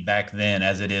seriously back then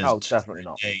as it is Oh, definitely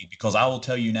not. today. Because I will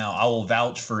tell you now, I will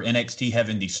vouch for NXT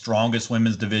having the strongest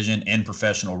women's division in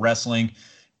professional wrestling.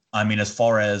 I mean, as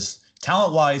far as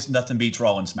talent-wise, nothing beats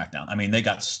Raw and SmackDown. I mean, they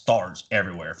got stars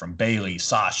everywhere from Bayley,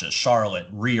 Sasha, Charlotte,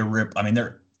 Rhea Ripley. I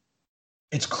mean,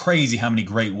 it's crazy how many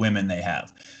great women they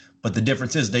have. But the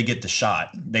difference is they get the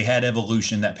shot. They had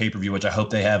Evolution, that pay-per-view, which I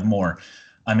hope they have more.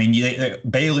 I mean,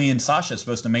 Bayley and Sasha is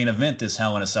supposed to main event this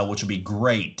Hell in a Cell, which would be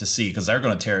great to see because they're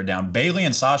going to tear it down. Bayley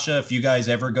and Sasha, if you guys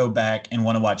ever go back and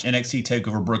want to watch NXT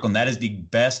TakeOver Brooklyn, that is the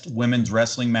best women's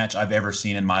wrestling match I've ever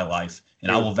seen in my life.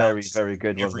 And I will very, very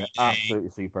good. Wasn't it? Absolutely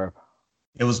superb.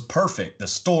 It was perfect. The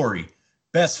story,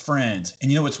 best friends.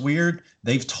 And you know what's weird?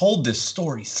 They've told this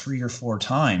story 3 or 4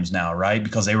 times now, right?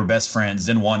 Because they were best friends,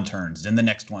 then one turns, then the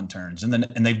next one turns. And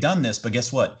they've done this, but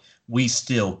guess what? We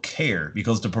still care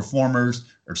because the performers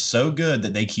are so good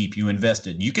that they keep you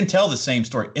invested. You can tell the same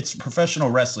story. It's professional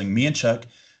wrestling. Me and Chuck,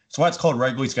 that's why it's called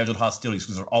regularly scheduled hostilities,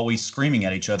 because they're always screaming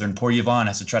at each other, and poor Yvonne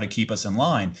has to try to keep us in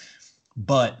line.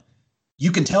 But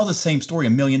you can tell the same story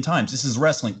a million times. This is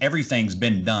wrestling. Everything's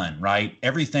been done, right?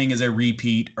 Everything is a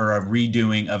repeat or a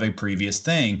redoing of a previous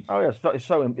thing. Oh, yeah.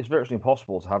 It's virtually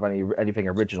impossible to have anything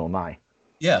original now.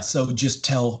 Yeah, so just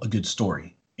tell a good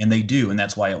story. And they do, and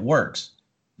that's why it works.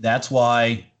 That's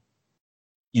why,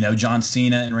 John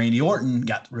Cena and Randy Orton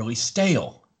got really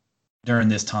stale during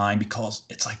this time because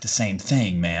it's like the same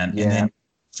thing, man. Yeah. And then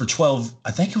for 12, I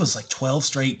think it was like 12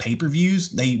 straight pay-per-views,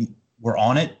 they were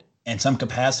on it in some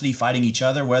capacity fighting each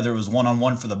other, whether it was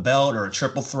one-on-one for the belt or a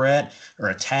triple threat or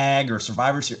a tag or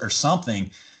Survivor Series or something.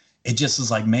 It just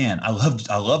was like, man, I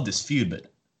love this feud,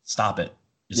 but stop it.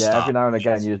 Stop. Every now and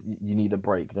again you need a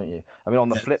break, don't you? I mean, on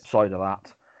the flip side of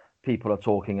that, people are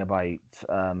talking about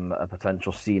a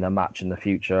potential Cena match in the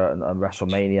future and a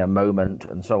WrestleMania moment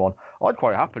and so on. I'd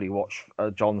quite happily watch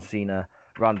a John Cena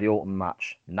Randy Orton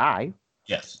match now.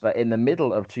 Yes. But in the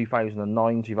middle of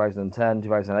 2009, 2010,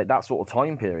 2008, that sort of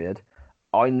time period,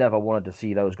 I never wanted to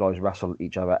see those guys wrestle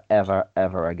each other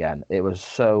ever again. It was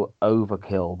so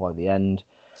overkill by the end.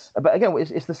 But again,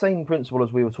 it's the same principle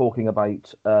as we were talking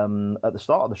about at the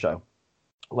start of the show,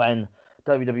 when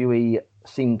WWE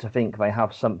seem to think they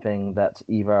have something that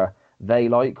either they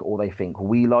like or they think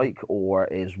we like or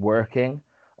is working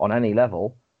on any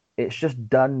level. It's just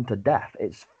done to death.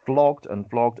 It's flogged and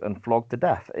flogged and flogged to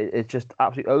death. It's just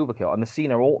absolute overkill. And the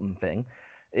Cena Orton thing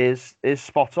is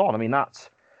spot on. I mean, that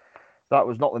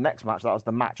was not the next match. That was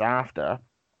the match after.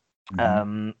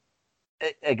 Mm-hmm.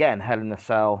 Again, Hell in a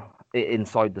Cell,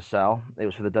 inside the cell. It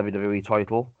was for the WWE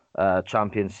title.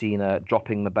 Champion Cena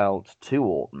dropping the belt to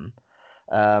Orton.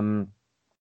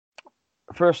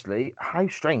 Firstly, how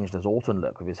strange does Orton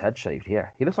look with his head shaved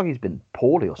here? He looks like he's been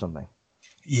poorly or something.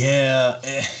 Yeah,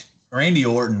 Randy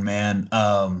Orton, man.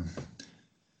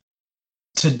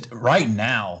 To right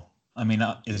now, I mean,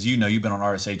 as you know, you've been on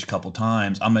RSH a couple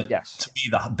times. Yes. To me,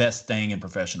 the best thing in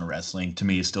professional wrestling to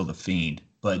me is still the Fiend.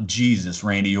 But Jesus,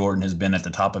 Randy Orton has been at the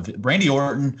top of it. Randy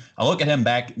Orton, I look at him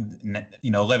back,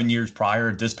 11 years prior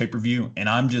at this pay-per-view, and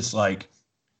I'm just like,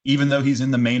 even though he's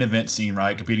in the main event scene,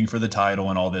 right, competing for the title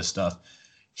and all this stuff,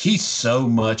 he's so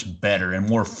much better and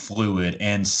more fluid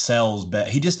and sells better.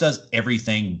 He just does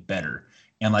everything better.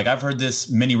 And like I've heard this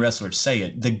many wrestlers say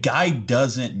it, the guy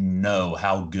doesn't know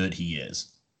how good he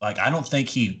is. Like, I don't think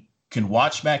he can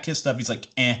watch back his stuff. He's like,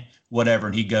 whatever.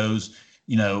 And he goes,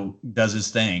 does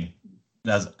his thing.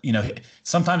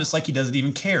 Sometimes it's like he doesn't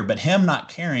even care. But him not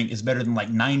caring is better than like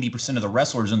 90% of the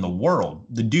wrestlers in the world.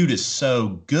 The dude is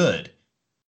so good.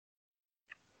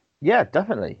 Yeah,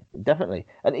 definitely.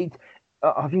 And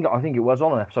I think it was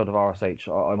on an episode of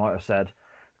RSH. I might have said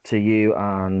to you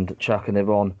and Chuck and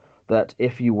Yvonne that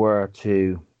if you were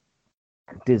to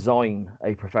design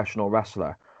a professional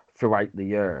wrestler throughout the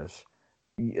years,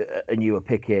 and you were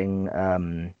picking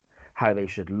how they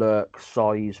should look,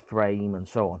 size, frame, and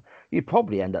so on, you'd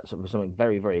probably end up with something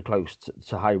very, very close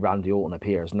to how Randy Orton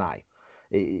appears now.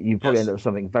 You probably end up with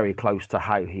something very close to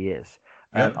how he is.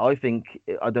 And Yep. I think,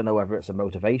 I don't know whether it's a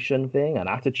motivation thing, an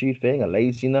attitude thing, a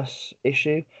laziness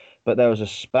issue, but there was a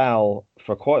spell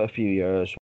for quite a few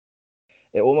years.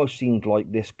 It almost seemed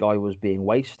like this guy was being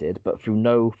wasted, but through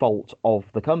no fault of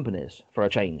the companies for a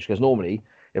change. Because normally,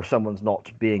 if someone's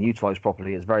not being utilized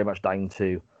properly, it's very much down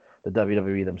to the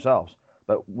WWE themselves.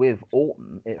 But with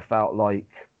Orton, it felt like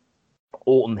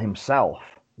Orton himself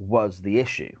was the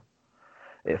issue.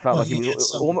 It felt Well, like he he was had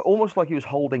some. almost like he was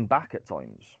holding back at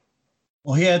times.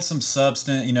 Well, he had some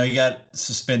substance. He got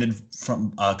suspended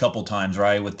from a couple times,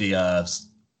 right? With the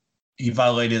he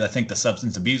violated, I think, the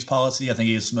substance abuse policy. I think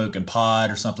he was smoking pot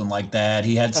or something like that.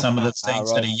 He had some of those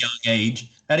things at Right. a young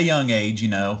age. At a young age, he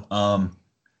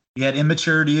had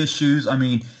immaturity issues. I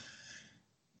mean,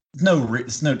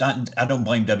 it's no. I don't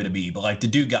blame WWE, but like the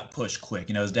dude got pushed quick.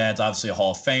 His dad's obviously a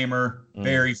Hall of Famer, Mm.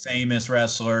 very famous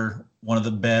wrestler, one of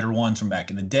the better ones from back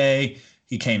in the day.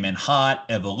 He came in hot,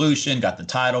 Evolution, got the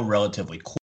title relatively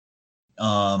quick.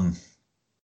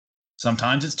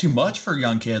 Sometimes it's too much for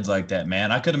young kids like that,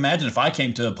 man. I could imagine if I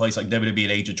came to a place like WWE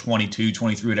at age of 22,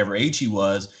 23, whatever age he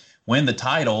was, win the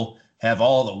title, have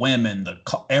all the women,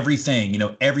 everything,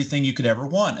 everything you could ever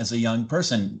want as a young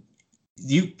person.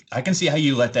 I can see how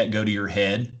you let that go to your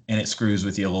head and it screws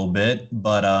with you a little bit,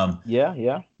 but Yeah,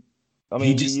 yeah. I he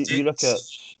mean, just you did.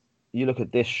 look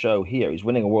at this show here. He's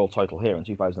winning a world title here in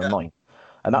 2009,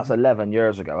 and that's Mhm. 11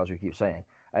 years ago, as we keep saying.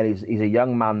 And he's a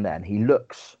young man then. He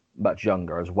looks much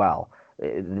younger as well.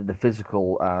 The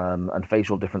physical and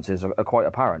facial differences are quite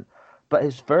apparent. But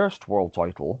his first world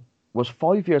title was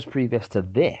 5 years previous to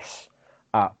this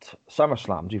at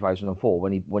SummerSlam 2004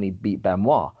 when he beat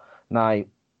Benoit. Now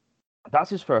that's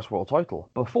his first world title.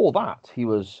 Before that, he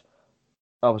was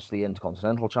obviously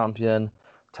Intercontinental Champion,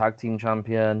 Tag Team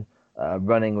Champion,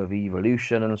 running with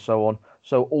Evolution and so on.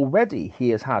 So already he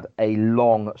has had a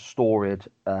long, storied,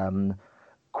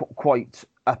 quite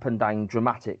up and down,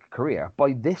 dramatic career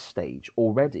by this stage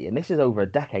already. And this is over a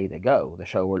decade ago, the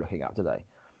show we're looking at today.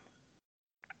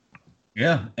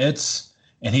 Yeah,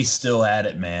 and he's still at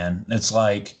it, man. It's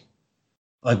like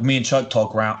me and Chuck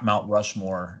talk Mount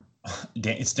Rushmore.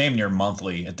 It's damn near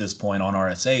monthly at this point on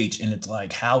RSH, and it's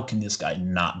like, how can this guy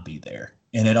not be there?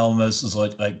 And it almost is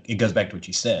like it goes back to what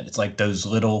you said. It's like those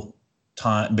little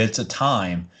bits of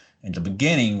time in the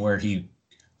beginning where he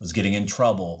was getting in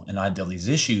trouble and I had all these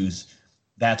issues.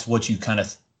 That's what kind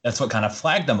of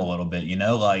flagged him a little bit,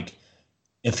 like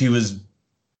if he was.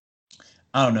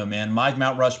 I don't know, man. My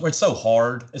Mount Rushmore, it's so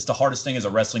hard. It's the hardest thing as a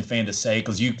wrestling fan to say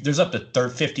because there's up to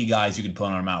 50 guys you could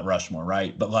put on a Mount Rushmore,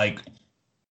 right? But like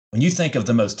when you think of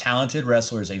the most talented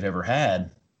wrestlers they've ever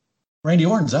had, Randy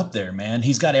Orton's up there, man.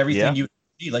 He's got everything Yeah. you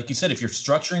need. Like you said, if you're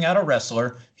structuring out a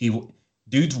wrestler,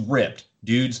 dude's ripped,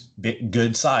 dude's big,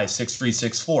 good size, 6'3",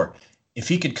 6'4". If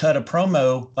he could cut a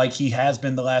promo like he has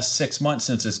been the last 6 months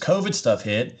since his COVID stuff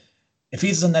hit, if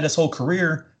he's done that his whole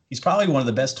career, he's probably one of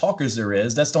the best talkers there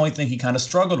is. That's the only thing he kind of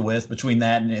struggled with between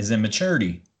that and his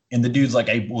immaturity. And the dude's like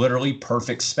a literally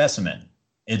perfect specimen.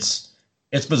 It's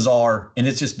bizarre, and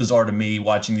it's just bizarre to me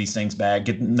watching these things back,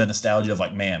 getting the nostalgia of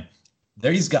like, man,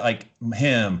 there he's got like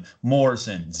him,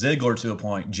 Morrison, Ziggler to a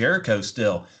point, Jericho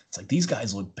still. It's like these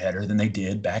guys look better than they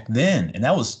did back then, and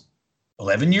that was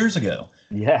 11 years ago.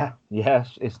 Yeah,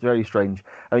 yes, it's very strange.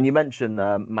 I mean, you mentioned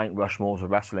Mount Rushmores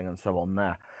of wrestling and so on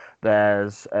there.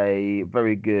 There's a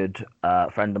very good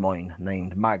friend of mine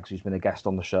named Mags, who's been a guest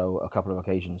on the show a couple of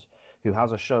occasions, who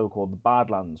has a show called the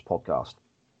Badlands Podcast.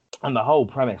 And the whole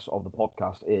premise of the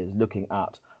podcast is looking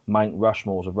at Mount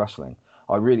Rushmores of wrestling.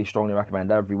 I really strongly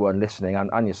recommend everyone listening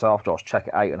and yourself, Josh, check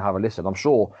it out and have a listen. I'm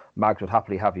sure Mags would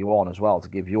happily have you on as well to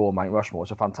give your Mount Rushmore.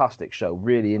 It's a fantastic show,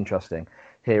 really interesting,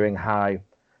 hearing how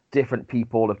different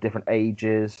people of different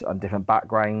ages and different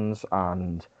backgrounds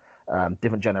and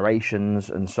different generations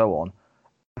and so on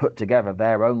put together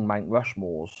their own Mount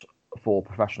Rushmores for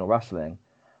professional wrestling.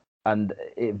 And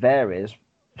it varies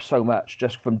so much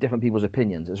just from different people's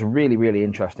opinions. It's a really, really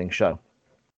interesting show.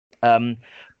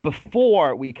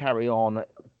 Before we carry on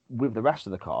with the rest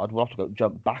of the card, we'll have to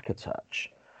jump back a touch.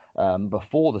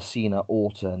 Before the Cena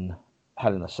Orton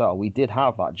Hell in a Cell, we did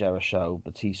have that Jericho,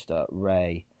 Batista,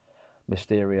 Ray,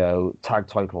 Mysterio tag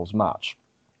titles match.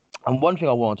 And one thing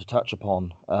I wanted to touch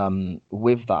upon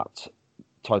with that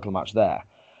title match there,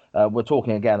 we're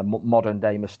talking again a modern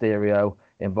day Mysterio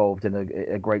involved in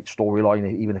a great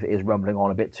storyline, even if it is rumbling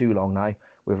on a bit too long now,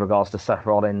 with regards to Seth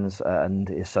Rollins and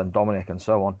his son Dominic and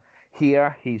so on.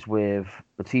 Here, he's with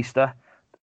Batista,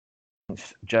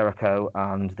 Jericho,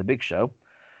 and The Big Show.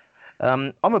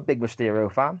 I'm a big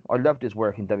Mysterio fan. I loved his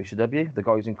work in WCW. The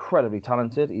guy's incredibly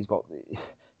talented.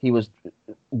 He was,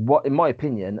 what in my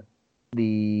opinion,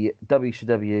 the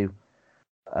WCW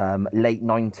late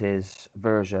 90s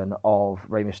version of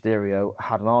Rey Mysterio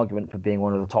had an argument for being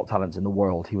one of the top talents in the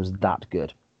world. He was that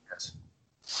good. Yes.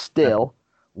 Still,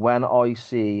 when I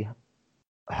see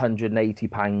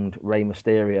 180-pound Rey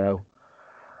Mysterio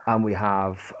and we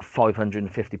have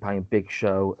 550-pound Big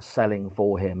Show selling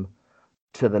for him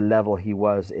to the level he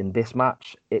was in this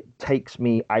match, it takes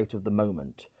me out of the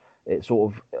moment. It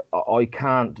sort of, I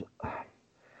can't,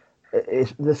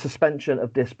 it's the suspension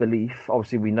of disbelief.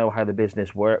 Obviously, we know how the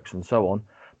business works and so on,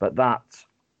 but that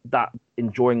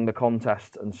enjoying the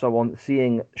contest and so on,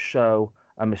 seeing Show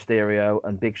and Mysterio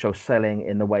and Big Show selling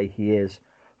in the way he is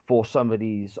for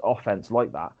somebody's offense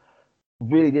like that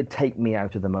really did take me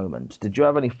out of the moment. Did you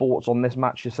have any thoughts on this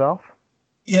match yourself?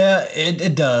 Yeah,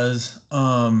 it does.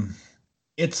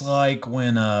 It's like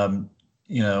when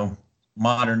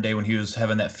modern day when he was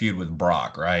having that feud with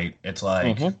Brock, right? It's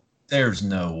like there's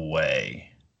no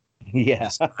way. Yeah.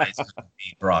 This guy's gonna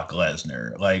beat Brock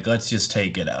Lesnar. Like, let's just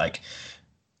take it. Like,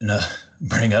 no,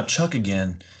 bring up Chuck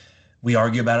again. We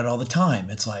argue about it all the time.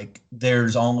 It's like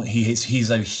there's only he's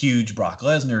a huge Brock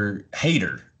Lesnar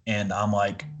hater, and I'm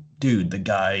like, dude, the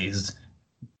guy is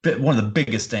one of the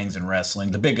biggest things in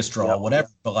wrestling, the biggest draw, whatever.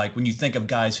 But like when you think of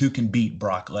guys who can beat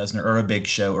Brock Lesnar or a Big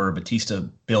Show or a Batista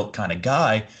built kind of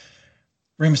guy,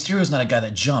 Rey Mysterio is not a guy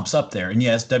that jumps up there. And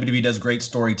yes, WWE does great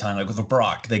storytelling. Like with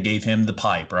Brock, they gave him the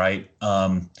pipe, right?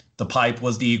 The pipe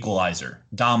was the equalizer.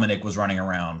 Dominic was running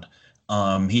around.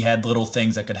 He had little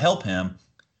things that could help him.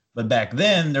 But back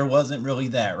then, there wasn't really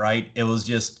that, right? It was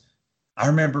just, I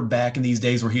remember back in these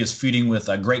days where he was feuding with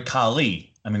Great Khali.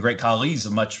 I mean, Great Khali's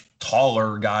a much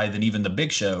taller guy than even the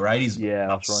Big Show, right? He's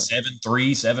that's right.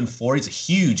 7'3", 7'4". He's a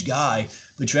huge guy.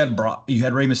 But you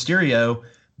had Rey Mysterio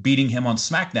beating him on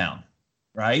SmackDown,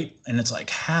 right? And it's like,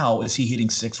 how is he hitting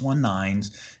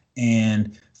 619s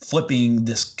and flipping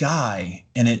this guy?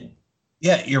 And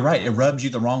you're right. It rubs you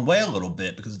the wrong way a little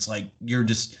bit because it's like you're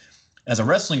just, as a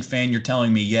wrestling fan, you're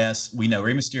telling me, yes, we know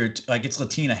Rey Mysterio, like it's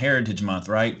Latina Heritage Month,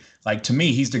 right? Like to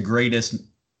me, he's the greatest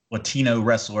Latino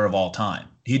wrestler of all time.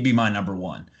 He'd be my number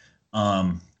one.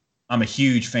 I'm a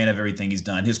huge fan of everything he's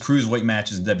done. His cruiserweight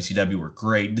matches in WCW were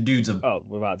great. The dude's a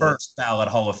first ballot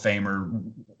Hall of Famer,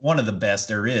 one of the best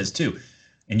there is too.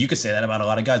 And you could say that about a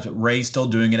lot of guys, but Ray's still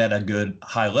doing it at a good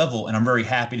high level. And I'm very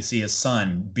happy to see his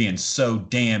son being so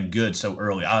damn good so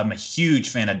early. I'm a huge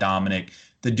fan of Dominic.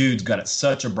 The dude's got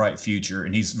such a bright future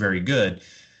and he's very good.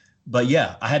 But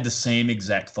yeah, I had the same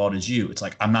exact thought as you. It's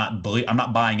like, I'm not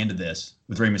buying into this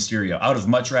with Rey Mysterio. I would have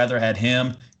much rather had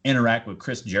him interact with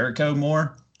Chris Jericho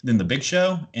more than the Big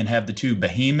Show and have the two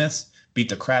behemoths beat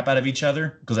the crap out of each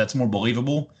other because that's more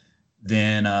believable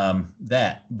than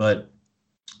that. But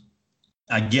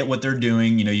I get what they're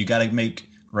doing. You know, you got to make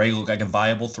Rey look like a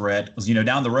viable threat. Because,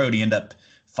 down the road, he ended up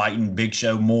fighting Big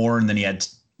Show more, and then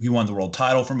he won the world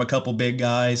title from a couple big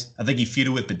guys. I think he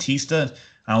feuded with Batista.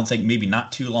 I don't think maybe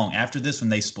not too long after this when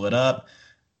they split up.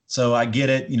 So I get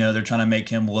it. They're trying to make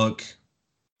him look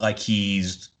like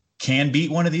can beat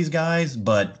one of these guys,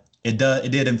 but it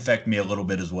did infect me a little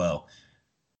bit as well.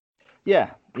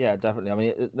 Yeah, definitely. I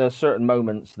mean, there's certain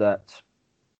moments that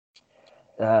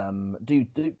do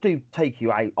take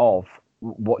you out of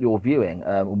what you're viewing.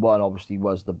 One obviously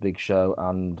was the Big Show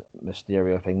and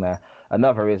Mysterio thing there.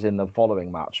 Another is in the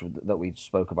following match that we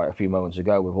spoke about a few moments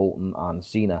ago with Orton and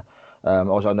Cena.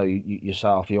 Also, I know you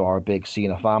yourself, you are a big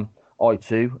Cena fan. I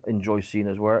too enjoy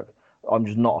Cena's work. I'm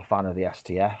just not a fan of the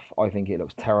STF. I think it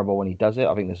looks terrible when he does it.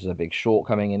 I think this is a big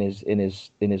shortcoming in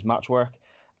his match work.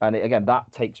 And again,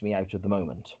 that takes me out of the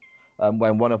moment.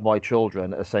 When one of my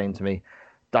children are saying to me,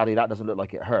 "Daddy, that doesn't look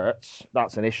like it hurts,"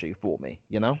 that's an issue for me,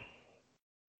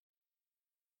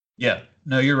 Yeah,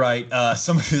 no, you're right.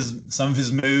 Some of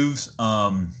his moves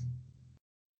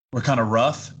were kind of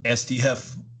rough.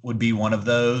 STF would be one of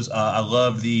those. I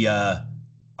loved the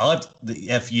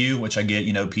FU, which I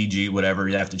get, PG, whatever.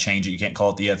 You have to change it. You can't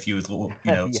call it the FU. It's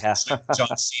yeah.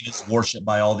 John Cena's worshipped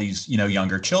by all these,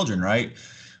 younger children, right?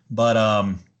 But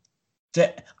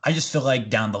I just feel like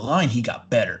down the line he got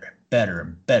better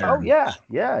and better. Oh yeah.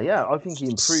 I think he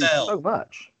improved so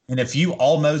much. And if you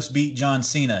almost beat John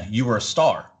Cena, you were a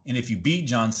star. And if you beat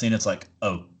John Cena, it's like,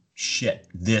 oh shit,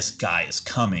 this guy is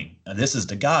coming. This is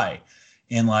the guy.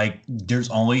 And like, there's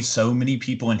only so many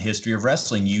people in history of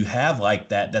wrestling you have like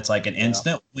that. That's like an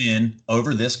instant win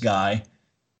over this guy,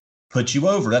 put you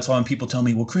over. That's why when people tell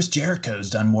me, well, Chris Jericho's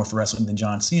done more for wrestling than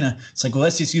John Cena. It's like, well,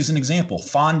 let's just use an example.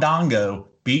 Fandango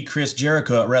beat Chris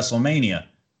Jericho at WrestleMania.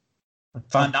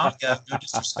 Fandango, no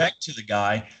disrespect to the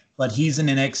guy, but he's an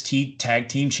NXT tag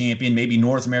team champion, maybe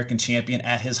North American champion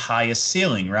at his highest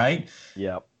ceiling, right?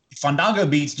 Yeah. if Fandango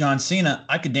beats John Cena,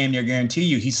 I could damn near guarantee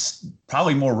you he's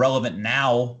probably more relevant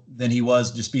now than he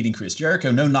was just beating Chris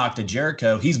Jericho. No knock to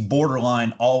Jericho. He's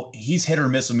borderline he's hit or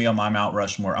miss with me on my Mount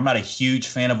Rushmore. I'm not a huge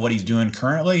fan of what he's doing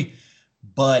currently,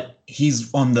 but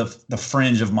he's on the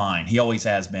fringe of mine. He always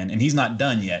has been, and he's not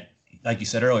done yet. Like you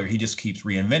said earlier, he just keeps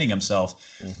reinventing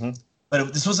himself. Mm-hmm.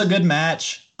 But this was a good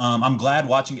match. I'm glad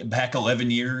watching it back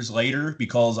 11 years later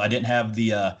because I didn't have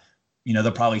the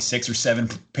probably 6 or 7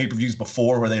 pay-per-views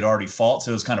before where they'd already fought,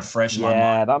 so it was kind of fresh in my mind.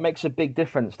 Yeah, that makes a big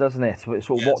difference, doesn't it? Sort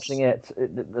of watching it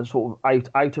sort of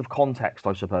out of context,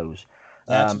 I suppose.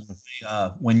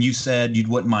 When you said you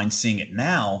wouldn't mind seeing it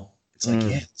now, it's like,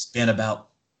 it's been about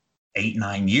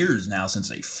 8-9 years now since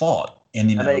they fought. And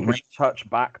they could touch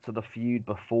back to the feud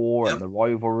before and the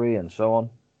rivalry and so on.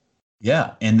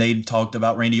 Yeah, and they talked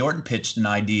about Randy Orton pitched an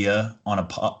idea on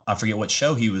I forget what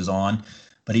show he was on,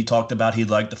 but he talked about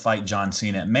he'd like to fight John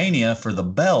Cena at Mania for the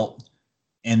belt,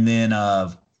 and then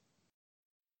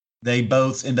they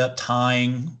both end up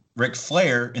tying Ric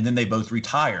Flair, and then they both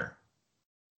retire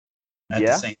at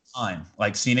the same time.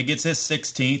 Like Cena gets his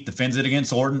 16th, defends it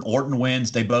against Orton. Orton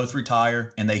wins. They both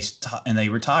retire, and they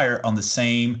retire on the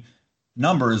same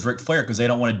number as Ric Flair because they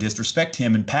don't want to disrespect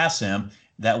him and pass him.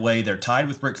 That way they're tied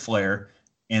with Ric Flair,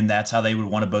 and that's how they would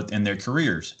want to both end their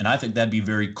careers. And I think that'd be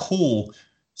very cool,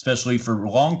 especially for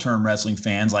long-term wrestling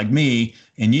fans like me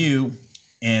and you,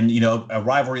 and, a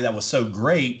rivalry that was so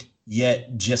great,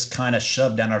 yet just kind of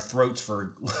shoved down our throats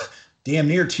for damn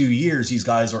near 2 years. These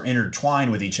guys are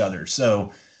intertwined with each other.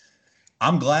 So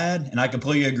I'm glad, and I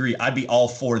completely agree. I'd be all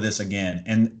for this again.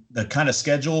 And the kind of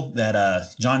schedule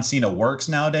that John Cena works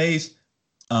nowadays,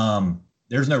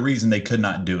 there's no reason they could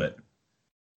not do it.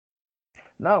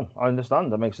 No, I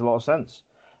understand. That makes a lot of sense.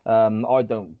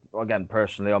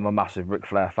 Personally, I'm a massive Ric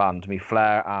Flair fan. To me,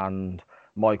 Flair and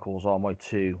Michaels are my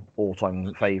 2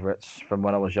 all-time favourites from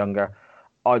when I was younger.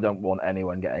 I don't want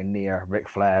anyone getting near Ric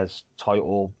Flair's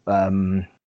title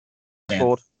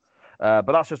sword. But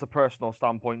that's just a personal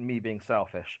standpoint, me being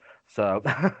selfish. So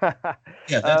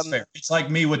yeah, that's fair. It's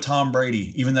like me with Tom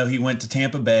Brady. Even though he went to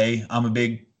Tampa Bay, I'm a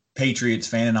big Patriots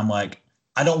fan, and I'm like,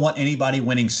 I don't want anybody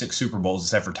winning 6 Super Bowls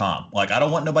except for Tom. Like, I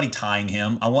don't want nobody tying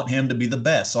him. I want him to be the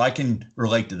best, so I can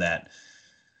relate to that.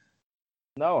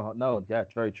 No, yeah,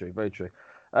 it's very true, very true.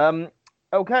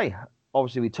 Okay,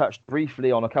 obviously we touched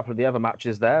briefly on a couple of the other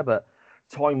matches there, but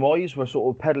time-wise, we're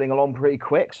sort of pedaling along pretty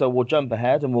quick, so we'll jump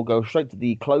ahead and we'll go straight to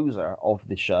the closer of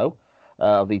the show,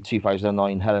 the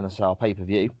 2009 Hell in a Cell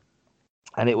pay-per-view.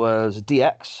 And it was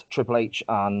DX, Triple H,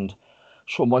 and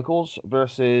Shawn Michaels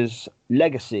versus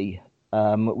Legacy,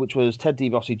 which was Ted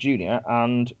DiBiase Jr.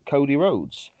 and Cody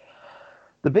Rhodes.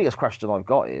 The biggest question I've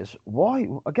got is, why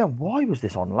was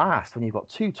this on last when you've got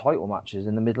 2 title matches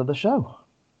in the middle of the show?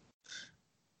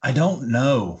 I don't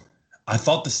know. I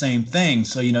thought the same thing.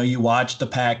 So, you watch the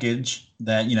package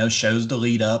that, shows the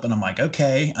lead up, and I'm like,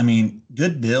 okay, I mean,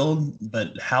 good build,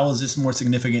 but how is this more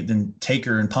significant than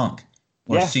Taker and Punk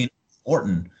or Cena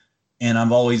Orton? And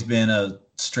I've always been a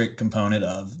strict component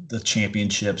of the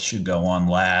championships should go on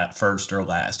first or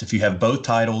last. If you have both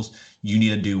titles, you need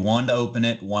to do one to open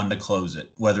it, one to close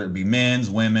it, whether it be men's,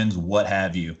 women's, what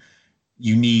have you.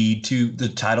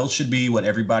 The titles should be what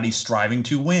everybody's striving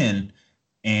to win.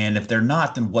 And if they're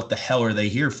not, then what the hell are they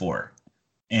here for?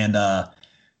 And I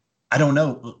don't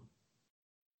know.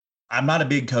 I'm not a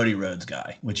big Cody Rhodes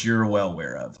guy, which you're well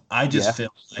aware of. I just feel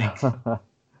like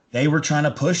they were trying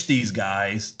to push these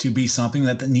guys to be something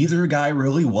that neither guy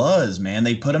really was, man.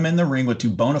 They put them in the ring with 2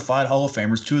 bona fide Hall of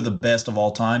Famers, 2 of the best of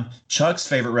all time. Chuck's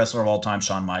favorite wrestler of all time,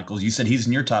 Shawn Michaels. You said he's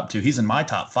in your top 2. He's in my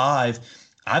top 5.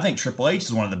 I think Triple H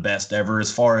is one of the best ever as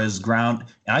far as ground.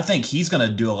 And I think he's going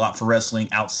to do a lot for wrestling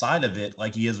outside of it,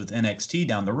 like he is with NXT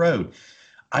down the road.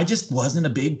 I just wasn't a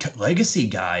big Legacy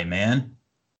guy, man.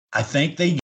 I think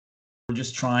they were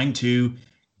just trying to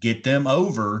get them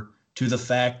over to the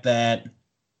fact that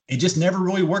it just never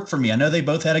really worked for me. I know they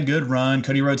both had a good run.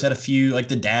 Cody Rhodes had a few, like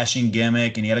the dashing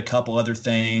gimmick, and he had a couple other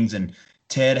things. And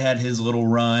Ted had his little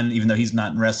run, even though he's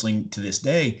not in wrestling to this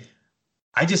day.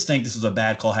 I just think this was a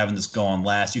bad call having this go on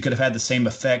last. You could have had the same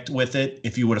effect with it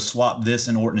if you would have swapped this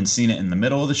and Orton and Cena in the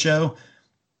middle of the show.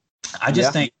 I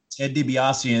just think Ted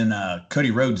DiBiase and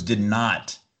Cody Rhodes did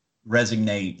not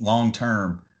resonate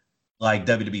long-term like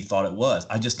WWE thought it was.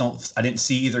 I didn't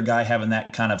see either guy having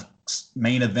that kind of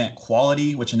main event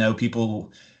quality, which I know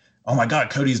people, oh my God,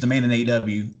 Cody's the man in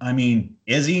AEW. I mean,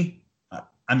 is he?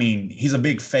 I mean, he's a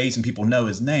big face and people know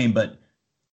his name, but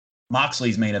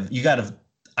Moxley's main event.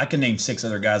 I can name 6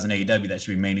 other guys in AEW that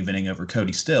should be main eventing over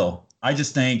Cody still. I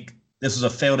just think this was a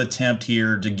failed attempt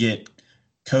here to get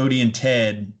Cody and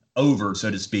Ted over,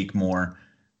 so to speak, more.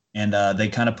 and they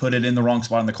kind of put it in the wrong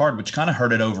spot on the card, which kind of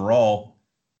hurt it overall.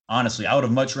 Honestly, I would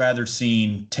have much rather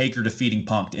seen Taker defeating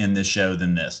Punk in this show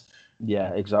than this.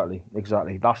 Yeah, exactly.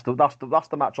 That's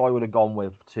the match I would have gone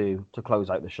with to close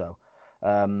out the show.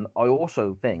 I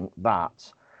also think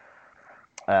that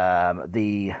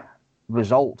the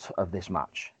result of this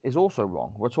match is also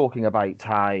wrong. We're talking about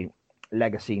how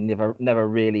Legacy never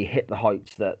really hit the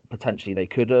heights that potentially they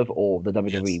could have, or the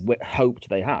WWE hoped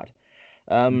they had.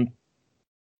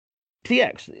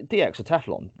 DX are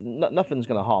Teflon. Nothing's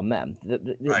going to harm them.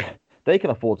 Right. They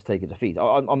can afford to take a defeat.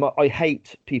 I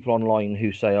hate people online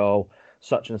who say, "Oh,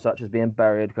 such and such is being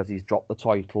buried because he's dropped the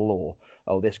title," or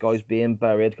 "Oh, this guy's being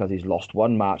buried because he's lost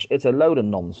one match." It's a load of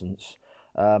nonsense.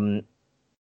 But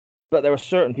there are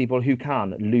certain people who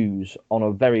can lose on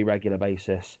a very regular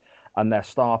basis, and their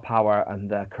star power and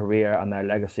their career and their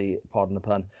legacy, pardon the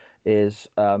pun, is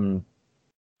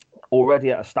already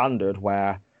at a standard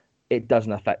where it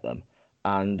doesn't affect them.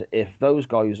 And if those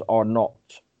guys are not,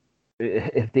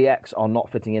 if DX are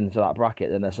not fitting into that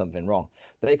bracket, then there's something wrong.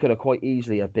 They could have quite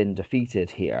easily have been defeated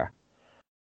here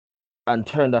and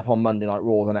turned up on Monday Night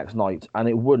Raw the next night, and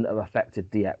it wouldn't have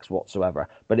affected DX whatsoever.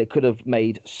 But it could have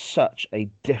made such a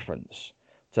difference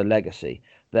to Legacy.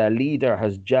 Their leader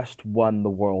has just won the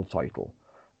world title,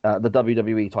 the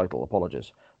WWE title,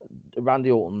 apologies. Randy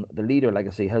Orton, the leader of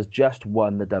Legacy, has just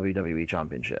won the WWE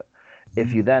Championship.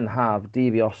 If you then have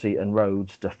DiBiase and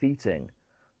Rhodes defeating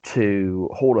two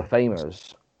Hall of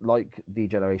Famers like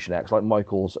D-Generation X, like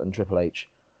Michaels and Triple H,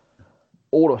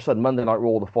 all of a sudden Monday Night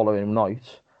Raw the following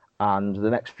night and the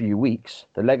next few weeks,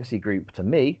 the Legacy group, to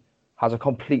me, has a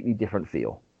completely different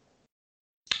feel.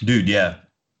 Dude, yeah.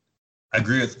 I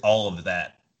agree with all of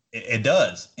that. It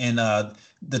does. And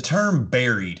the term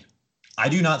buried, I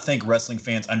do not think wrestling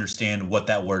fans understand what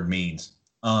that word means.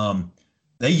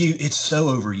 It's so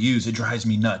overused. It drives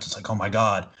me nuts. It's like, oh my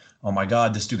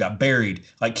God, this dude got buried.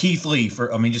 Like Keith Lee,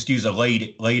 just use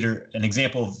an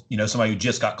example of, somebody who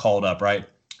just got called up, right?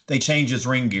 They change his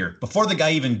ring gear. Before the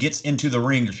guy even gets into the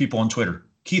ring, there's people on Twitter,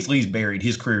 Keith Lee's buried.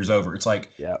 His career's over. It's like,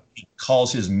 he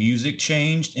calls his music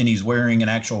changed and he's wearing an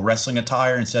actual wrestling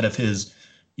attire instead of his,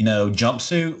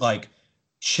 jumpsuit. Like,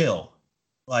 chill.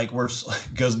 Like,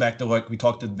 goes back to what we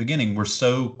talked at the beginning. We're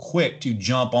so quick to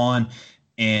jump on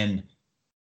and,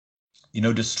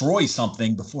 destroy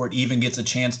something before it even gets a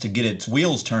chance to get its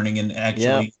wheels turning and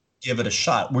actually give it a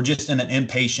shot. We're just in an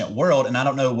impatient world. And I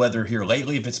don't know whether here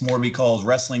lately, if it's more because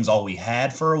wrestling's all we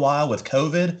had for a while with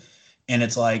COVID. And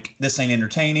it's like, this ain't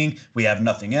entertaining. We have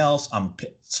nothing else.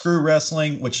 Screw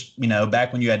wrestling, which,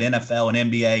 back when you had NFL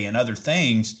and NBA and other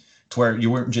things to where you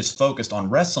weren't just focused on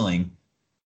wrestling.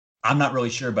 I'm not really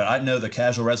sure, but I know the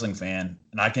casual wrestling fan,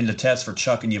 and I can attest for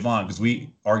Chuck and Yvonne, because we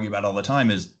argue about it all the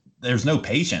time, is there's no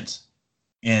patience.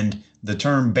 And the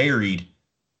term buried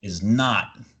is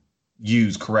not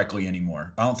used correctly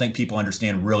anymore. I don't think people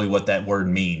understand really what that word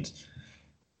means.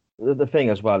 The thing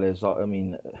as well is,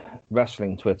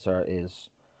 wrestling Twitter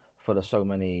is full of so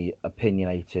many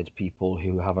opinionated people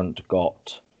who haven't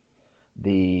got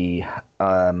the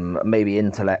maybe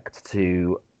intellect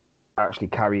to actually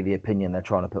carry the opinion they're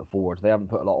trying to put forward. They haven't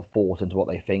put a lot of thought into what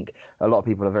they think. A lot of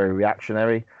people are very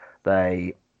reactionary.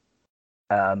 They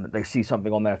see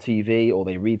something on their TV or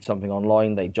they read something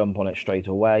online, they jump on it straight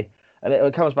away. And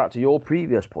it comes back to your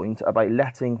previous point about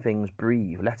letting things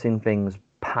breathe, letting things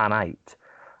pan out.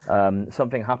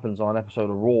 Something happens on an episode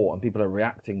of Raw and people are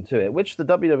reacting to it, which the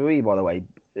WWE, by the way,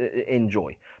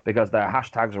 enjoy, because their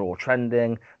hashtags are all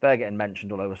trending, they're getting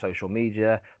mentioned all over social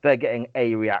media, they're getting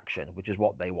a reaction, which is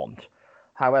what they want.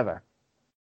 However,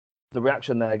 the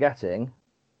reaction they're getting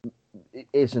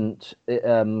isn't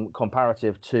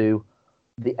comparative to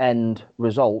the end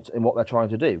result in what they're trying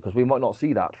to do, because we might not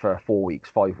see that for 4 weeks,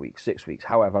 5 weeks, 6 weeks,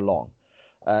 however long.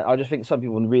 I just think some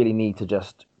people really need to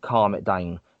just calm it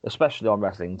down, especially on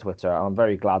wrestling Twitter. I'm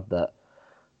very glad that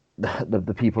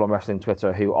the people on wrestling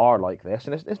Twitter who are like this,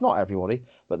 and it's not everybody,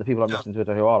 but the people on wrestling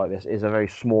Twitter who are like this is a very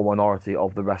small minority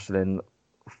of the wrestling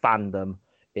fandom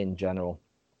in general.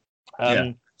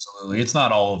 Absolutely. It's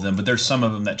not all of them, but there's some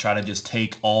of them that try to just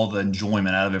take all the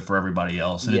enjoyment out of it for everybody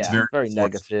else. And it's very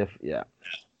negative.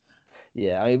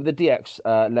 Yeah. I mean, the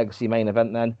DX Legacy main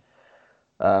event then,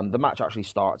 the match actually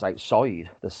starts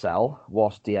outside the cell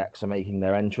whilst DX are making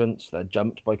their entrance. They're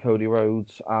jumped by Cody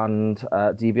Rhodes and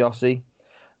DiBiase.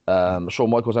 Shawn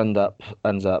Michaels ends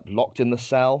up locked in the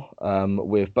cell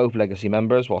with both Legacy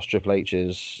members, whilst Triple H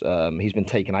is he's been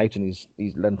taken out and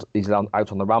he's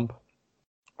out on the ramp.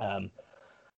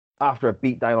 After a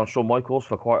beatdown on Shawn Michaels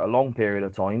for quite a long period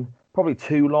of time, probably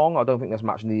too long. I don't think this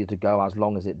match needed to go as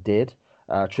long as it did.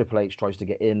 Triple H tries to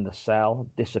get in the cell,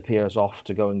 disappears off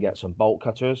to go and get some bolt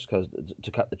cutters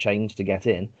to cut the chains to get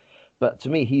in. But to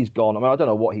me, he's gone. I mean, I don't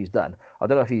know what he's done. I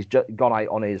don't know if he's gone out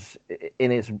on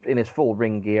in his full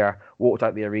ring gear, walked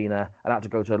out the arena, and had to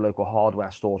go to a local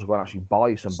hardware store to go and actually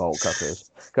buy some bolt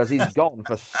cutters, because he's gone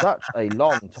for such a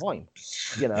long time.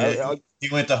 You know, Yeah, he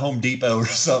went to Home Depot or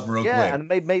something real quick. And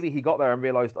maybe he got there and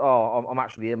realized, oh, I'm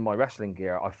actually in my wrestling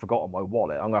gear. I've forgotten my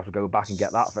wallet. I'm gonna have to go back and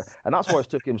get that. And that's why it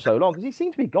took him so long, because he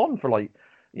seemed to be gone for like,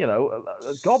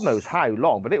 God knows how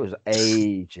long, but it was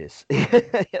ages.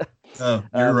 Oh,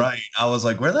 you're right. I was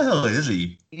like, where the hell is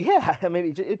he? Yeah, I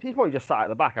mean, he's probably just sat at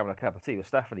the back having a cup of tea with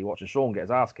Stephanie, watching Sean get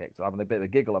his ass kicked, having a bit of a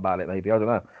giggle about it, maybe. I don't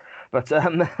know. But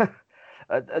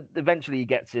eventually he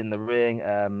gets in the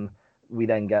ring. We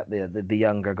then get the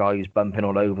younger guys bumping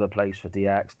all over the place for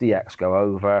DX. DX go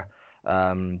over.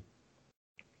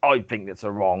 I think it's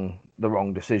the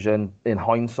wrong decision in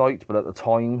hindsight, but at the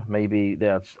time, maybe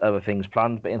there's other things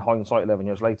planned. But in hindsight, 11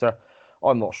 years later,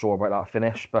 I'm not sure about that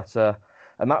finish. But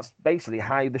and that's basically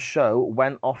how the show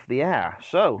went off the air.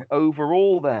 So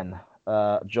overall then,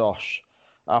 Josh,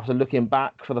 after looking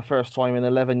back for the first time in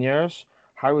 11 years,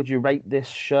 how would you rate this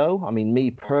show? I mean,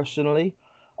 me personally,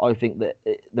 I think that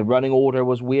the running order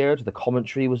was weird. The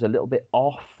commentary was a little bit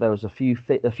off. There was a few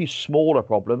smaller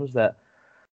problems that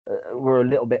were a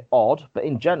little bit odd. But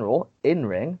in general, in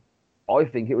ring, I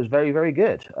think it was very, very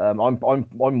good. I'm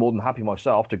more than happy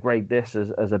myself to grade this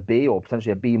as a B or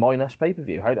potentially a B-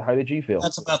 pay-per-view. How did you feel?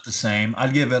 That's about the same.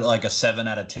 I'd give it like a 7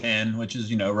 out of 10, which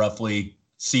is, roughly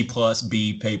C plus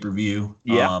B pay-per-view.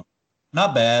 Yeah.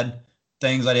 Not bad.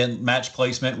 Things I didn't, match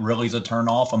placement really is a turn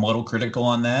off. I'm a little critical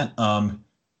on that.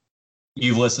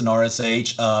 You've listened to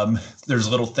RSH. There's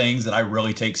little things that I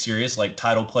really take serious, like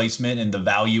title placement and the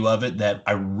value of it, that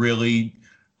I really,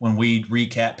 when we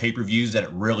recap pay-per-views, that it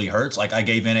really hurts. Like I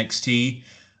gave NXT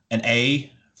an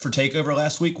A for TakeOver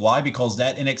last week. Why? Because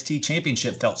that NXT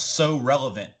championship felt so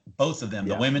relevant. Both of them,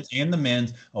 the women's and the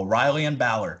men's, O'Reilly and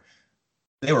Balor.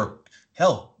 They were,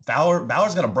 hell,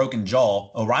 Balor's got a broken jaw.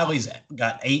 O'Reilly's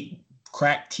got 8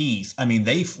 cracked teeth. I mean,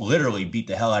 they literally beat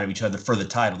the hell out of each other for the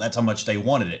title. That's how much they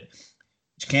wanted it.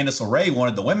 Candice LeRae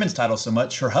wanted the women's title so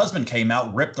much, her husband came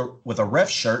out, ripped with a ref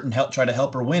shirt and tried to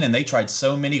help her win. And they tried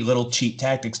so many little cheap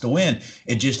tactics to win.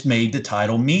 It just made the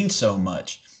title mean so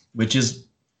much, which is,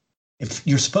 if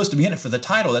you're supposed to be in it for the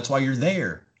title, that's why you're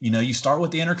there. You start with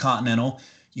the Intercontinental,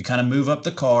 you kind of move up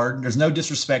the card. There's no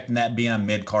disrespect in that being a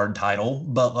mid-card title,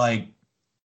 but like,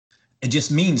 it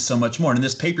just means so much more. And in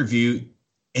this pay-per-view,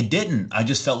 it didn't. I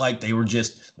just felt like they were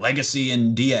just Legacy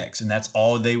and DX, and that's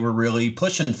all they were really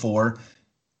pushing for.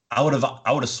 I would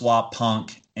have swapped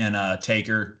Punk and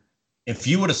Taker. If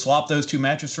you would have swapped those two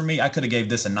matches for me, I could have gave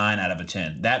this a 9 out of a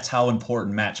 10. That's how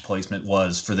important match placement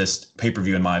was for this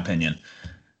pay-per-view, in my opinion.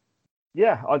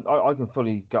 Yeah, I can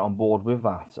fully get on board with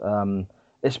that.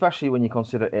 Especially when you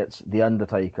consider it's The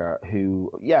Undertaker,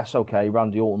 who, yes, okay,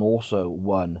 Randy Orton also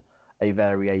won a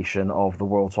variation of the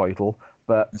world title,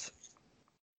 but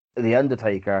The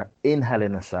Undertaker in Hell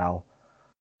in a Cell,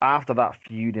 after that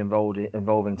feud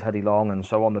involving Teddy Long and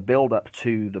so on, the build-up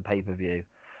to the pay-per-view,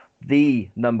 the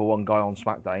number one guy on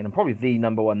SmackDown and probably the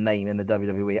number one name in the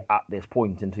WWE at this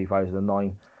point in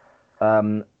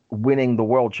 2009, winning the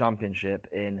World Championship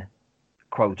in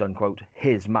quote-unquote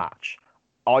his match.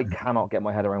 I cannot get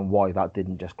my head around why that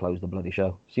didn't just close the bloody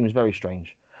show. Seems very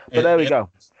strange. But there we go.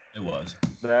 It was.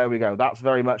 There we go. That's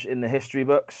very much in the history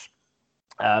books.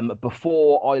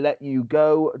 Before I let you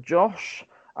go, Josh,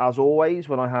 as always,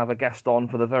 when I have a guest on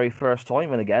for the very first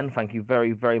time, and again, thank you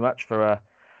very, very much for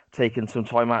taking some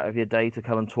time out of your day to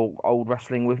come and talk old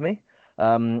wrestling with me.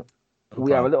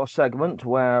 We have a little segment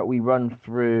where we run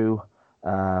through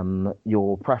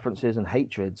your preferences and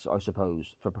hatreds, I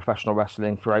suppose, for professional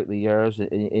wrestling throughout the years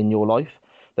in your life,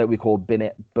 that we call Bin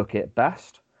It, Book It,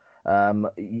 Best. I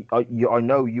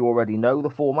know you already know the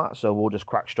format, so we'll just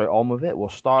crack straight on with it. We'll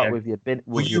start with your bin.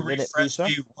 Will you refresh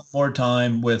me one more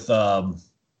time with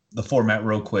the format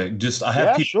real quick? Just I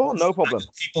have sure, no problem.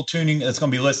 People tuning that's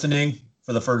going to be listening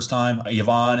for the first time.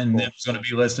 Yvonne and them is going to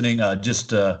be listening. Just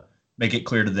to make it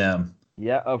clear to them.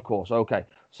 Yeah, of course. Okay,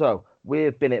 so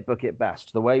with Bin It, Book It,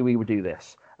 Best, the way we would do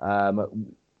this,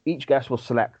 each guest will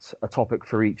select a topic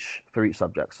for each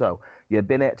subject. So your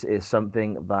Bin It is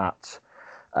something that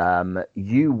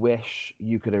you wish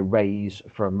you could erase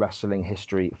from wrestling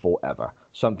history forever.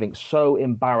 Something so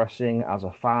embarrassing as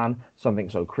a fan, something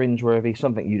so cringeworthy,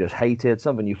 something you just hated,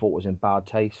 something you thought was in bad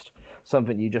taste,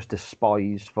 something you just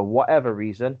despised for whatever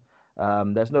reason.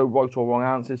 There's no right or wrong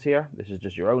answers here. This is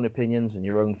just your own opinions and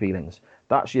your own feelings.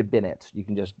 That's your Bin It. You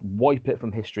can just wipe it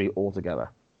from history altogether.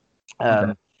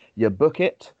 Your Book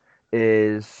It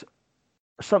is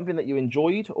something that you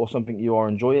enjoyed, or something you are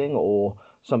enjoying, or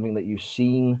something that you've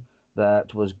seen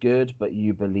that was good, but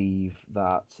you believe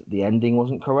that the ending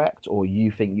wasn't correct, or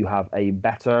you think you have a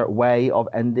better way of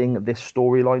ending this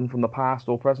storyline from the past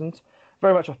or present.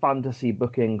 Very much a fantasy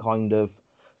booking kind of,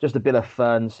 just a bit of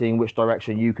fun, seeing which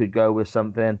direction you could go with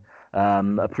something.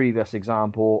 A previous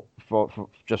example, for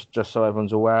just so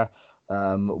everyone's aware,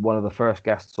 one of the first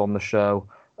guests on the show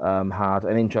had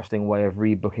an interesting way of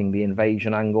rebooking the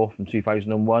invasion angle from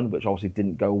 2001, which obviously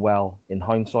didn't go well in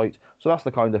hindsight. So that's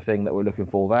the kind of thing that we're looking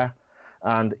for there.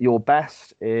 And your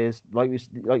best is, like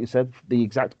you said, the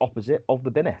exact opposite of the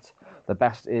Binet. The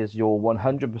best is your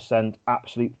 100%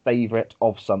 absolute favourite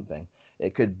of something.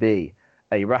 It could be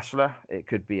a wrestler. It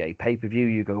could be a pay-per-view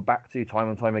you go back to time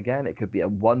and time again. It could be a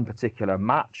one particular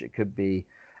match. It could be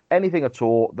anything at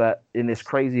all that in this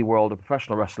crazy world of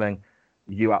professional wrestling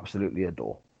you absolutely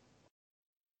adore.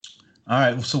 All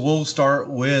right, so we'll start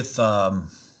with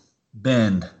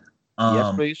Bend.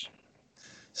 Yes, please.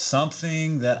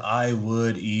 Something that I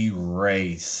would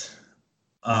erase.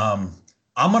 I'm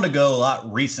going to go a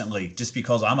lot recently just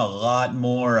because I'm a lot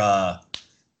more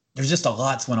there's just a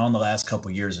lot's went on the last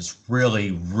couple of years. It's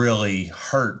really, really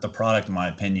hurt the product, in my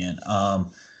opinion.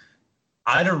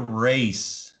 I'd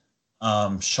erase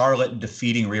Charlotte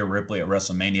defeating Rhea Ripley at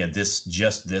WrestleMania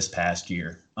this past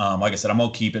year. Like I said, I'm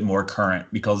going to keep it more current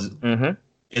because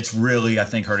it's really, I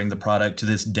think, hurting the product to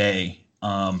this day.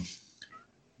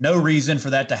 No reason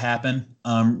for that to happen.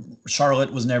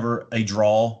 Charlotte was never a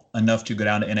draw enough to go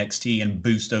down to NXT and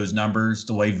boost those numbers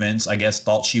the way Vince, I guess,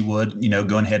 thought she would,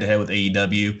 going head to head with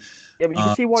AEW. Yeah, but you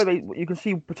can see why you can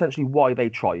see potentially why they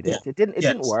tried it. Yeah. It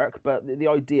didn't work, but the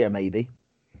idea maybe.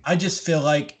 I just feel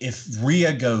like if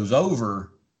Rhea goes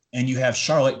over and you have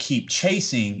Charlotte keep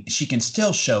chasing, she can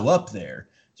still show up there,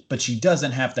 but she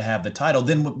doesn't have to have the title.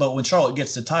 But when Charlotte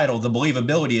gets the title, the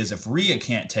believability is if Rhea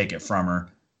can't take it from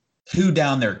her, who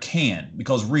down there can?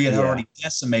 Because Rhea had already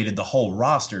decimated the whole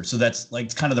roster. So that's like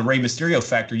it's kind of the Rey Mysterio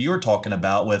factor you were talking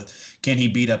about with can he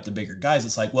beat up the bigger guys?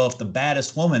 It's like, well, if the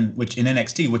baddest woman, which in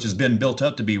NXT, which has been built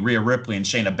up to be Rhea Ripley and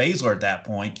Shayna Baszler at that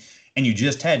point, and you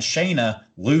just had Shayna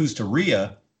lose to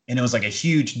Rhea, and it was like a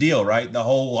huge deal, right? The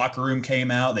whole locker room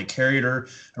came out. They carried her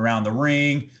around the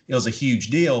ring. It was a huge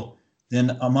deal.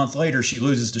 Then a month later, she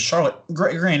loses to Charlotte.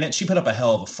 Granted, she put up a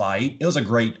hell of a fight. It was a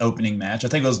great opening match. I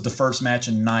think it was the first match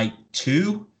in night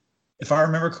 2, if I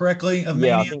remember correctly. Of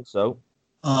Mania. I think so.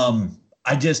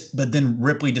 But then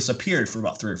Ripley disappeared for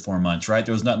about 3 or 4 months, right?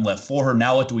 There was nothing left for her.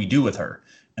 Now what do we do with her?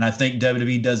 And I think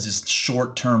WWE does this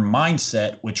short-term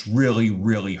mindset, which really,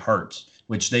 really hurts,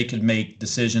 which they could make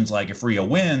decisions like if Rhea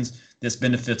wins, this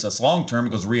benefits us long-term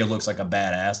because Rhea looks like a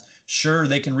badass. Sure,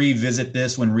 they can revisit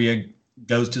this when Rhea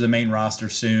goes to the main roster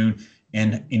soon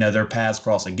and their paths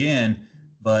cross again,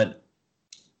 but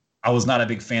I was not a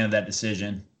big fan of that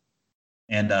decision,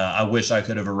 and I wish I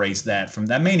could have erased that from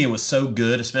that. Mania was so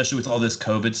good, especially with all this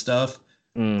COVID stuff,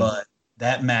 but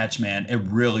that match, man, it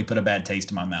really put a bad taste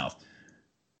in my mouth.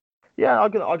 Yeah, I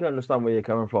can understand where you're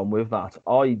coming from with that.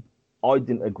 I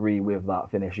didn't agree with that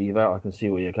finish either. I can see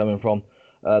where you're coming from.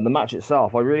 The match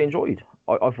itself I really enjoyed.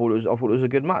 I thought it was a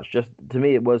good match. Just to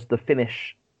me, it was the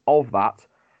finish of that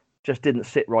just didn't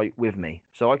sit right with me.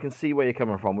 So I can see where you're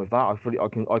coming from with that.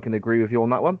 I can agree with you on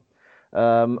that one.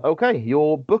 Okay,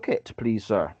 your book it, please,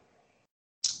 sir.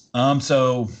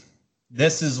 So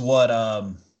this is what I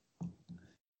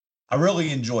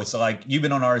really enjoy. So like you've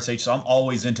been on RSH, so I'm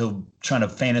always into trying to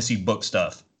fantasy book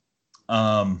stuff.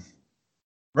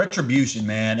 Retribution,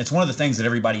 man, it's one of the things that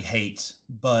everybody hates,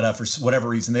 but for whatever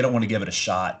reason they don't want to give it a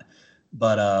shot.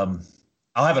 But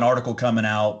I'll have an article coming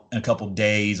out in a couple of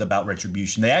days about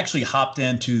Retribution. They actually hopped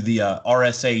into the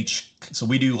RSH. So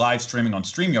we do live streaming on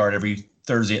StreamYard every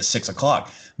Thursday at 6:00.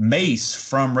 Mace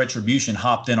from Retribution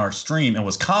hopped in our stream and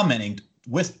was commenting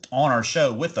on our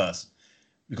show with us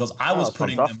because I was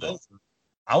putting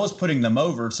them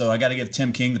over. So I got to give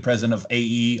Tim King, the president of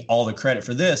AE, all the credit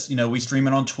for this. We stream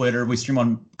it on Twitter. We stream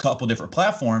on a couple different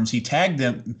platforms. He tagged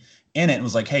them in it and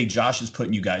was like, hey, Josh is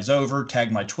putting you guys over,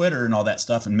 tagged my Twitter and all that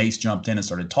stuff. And Mace jumped in and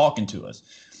started talking to us.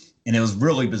 And it was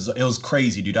really bizarre. It was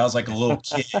crazy, dude. I was like a little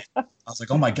kid. I was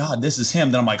like, oh my God, this is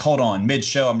him. Then I'm like, hold on.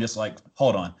 Mid-show, I'm just like,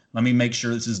 hold on. Let me make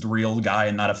sure this is the real guy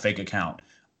and not a fake account.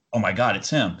 Oh my God, it's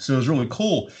him. So it was really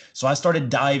cool. So I started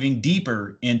diving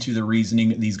deeper into the reasoning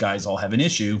that these guys all have an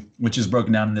issue, which is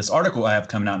broken down in this article I have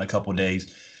coming out in a couple of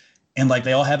days. And like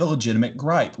they all have a legitimate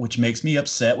gripe, which makes me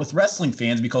upset with wrestling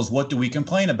fans because what do we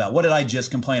complain about? What did I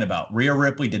just complain about? Rhea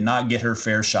Ripley did not get her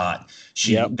fair shot.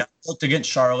 She got booked against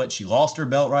Charlotte. She lost her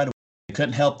belt right away. They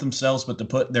couldn't help themselves but to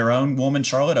put their own woman,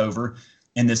 Charlotte, over.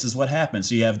 And this is what happens.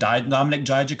 So you have Dominic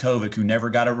Dijakovic, who never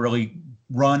got a really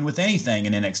run with anything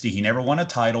in NXT. He never won a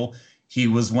title. He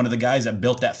was one of the guys that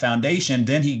built that foundation.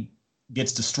 Then he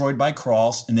gets destroyed by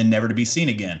Cross and then never to be seen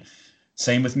again.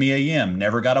 Same with Mia Yim.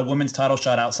 Never got a women's title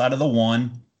shot outside of the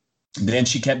one. Then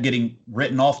she kept getting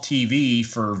written off TV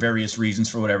for various reasons,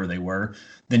 for whatever they were.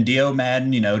 Then Dio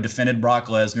Madden, defended Brock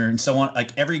Lesnar and so on.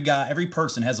 Like every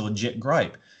person has a legit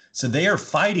gripe. So they are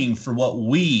fighting for what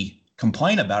we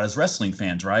complain about as wrestling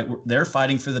fans, right? They're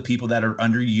fighting for the people that are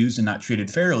underused and not treated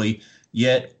fairly.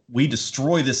 Yet we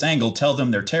destroy this angle, tell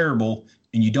them they're terrible,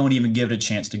 and you don't even give it a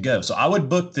chance to go. So I would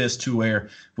book this to where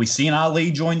we seen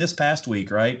Ali join this past week,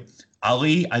 right?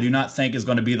 Ali, I do not think is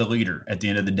going to be the leader at the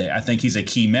end of the day. I think he's a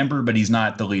key member, but he's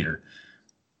not the leader.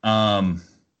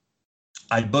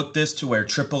 I'd book this to where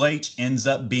Triple H ends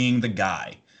up being the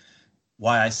guy.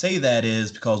 Why I say that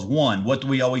is because, one, what do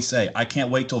we always say? I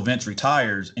can't wait till Vince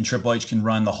retires and Triple H can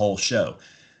run the whole show.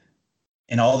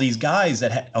 And all these guys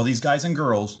all these guys and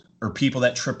girls are people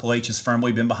that Triple H has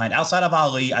firmly been behind. Outside of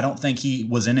Ali, I don't think he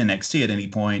was in NXT at any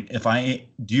point.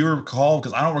 Do you recall?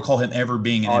 Because I don't recall him ever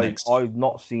being in NXT. I've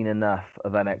not seen enough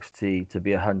of NXT to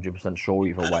be 100% sure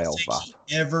either way of that.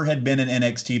 He ever had been in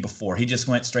NXT before. He just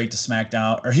went straight to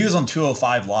SmackDown, or he was on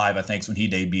 205 Live, I think, when he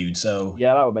debuted. So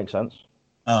yeah, that would make sense.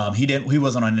 He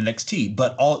wasn't on NXT,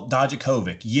 but all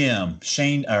Dijakovic, Yim,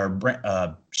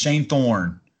 Shane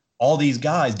Thorne, all these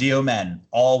guys, Dio Madden,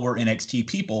 all were NXT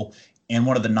people. And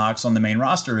one of the knocks on the main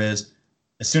roster is,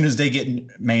 as soon as they get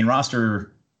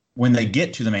when they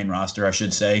get to the main roster, I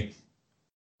should say,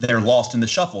 they're lost in the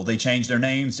shuffle. They change their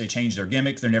names, they change their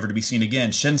gimmicks, they're never to be seen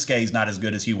again. Shinsuke's not as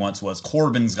good as he once was.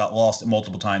 Corbin's got lost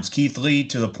multiple times. Keith Lee,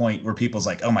 to the point where people's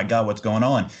like, oh my God, what's going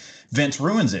on? Vince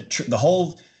ruins it. The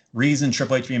whole reason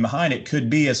Triple H being behind it could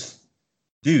be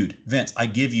dude, Vince, I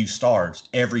give you stars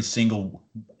every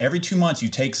 2 months. You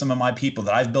take some of my people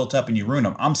that I've built up and you ruin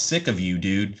them. I'm sick of you,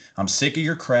 dude. I'm sick of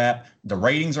your crap. The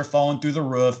ratings are falling through the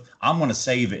roof. I'm going to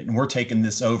save it, and we're taking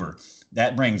this over.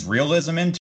 That brings realism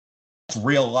into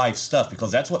real life stuff,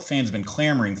 because that's what fans have been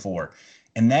clamoring for.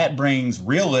 And that brings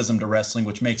realism to wrestling,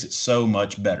 which makes it so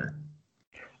much better.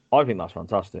 I think that's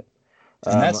fantastic.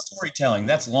 And that's storytelling.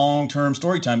 That's long-term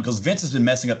storytelling, because Vince has been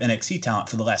messing up NXT talent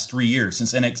for the last 3 years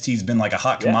since NXT's been like a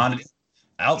hot commodity.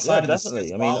 Outside of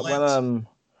definitely. I mean,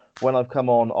 when I've come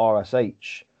on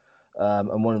RSH,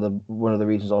 and one of the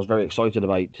reasons I was very excited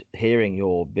about hearing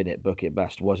your Bin It Book It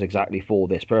Best was exactly for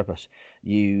this purpose.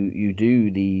 You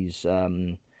do these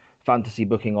fantasy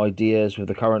booking ideas with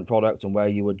the current product and where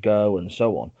you would go and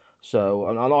so on. So,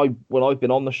 and when I've been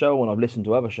on the show and I've listened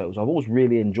to other shows, I've always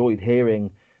really enjoyed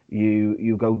hearing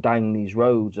you go down these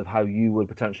roads of how you would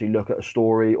potentially look at a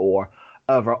story or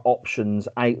other options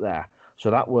out there. So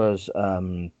that was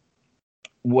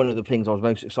one of the things I was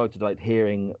most excited about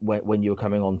hearing when you were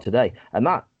coming on today. And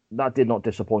that did not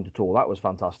disappoint at all. That was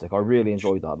fantastic. I really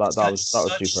enjoyed that. That was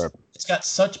superb. It's got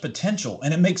such potential,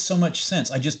 and it makes so much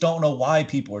sense. I just don't know why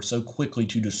people are so quickly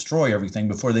to destroy everything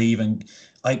before they even,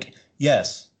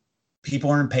 yes, people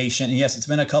are impatient, and yes, it's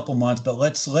been a couple months, but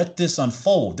let's let this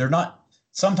unfold. They're not.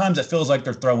 Sometimes it feels like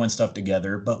they're throwing stuff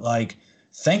together, but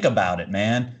think about it,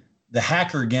 man. The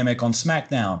hacker gimmick on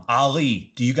SmackDown,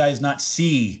 Ali, do you guys not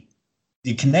see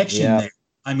the connection there?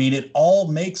 I mean, it all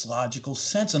makes logical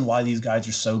sense on why these guys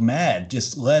are so mad.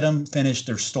 Just let them finish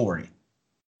their story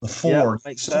before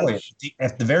destroy it.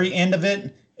 At the very end of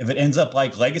it, if it ends up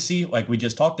like Legacy, like we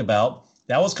just talked about,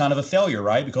 that was kind of a failure,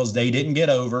 right? Because they didn't get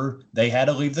over. They had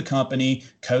to leave the company.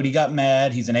 Cody got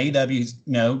mad. He's an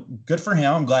AEW. Good for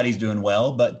him. I'm glad he's doing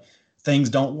well, but things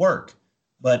don't work.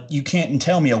 But you can't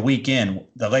tell me a weekend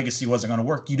the Legacy wasn't going to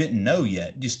work. You didn't know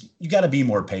yet. You got to be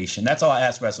more patient. That's all I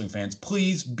ask wrestling fans.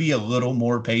 Please be a little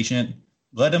more patient.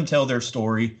 Let them tell their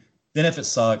story. Then if it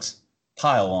sucks,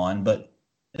 pile on, but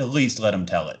at least let them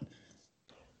tell it.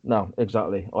 No,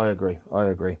 exactly. I agree.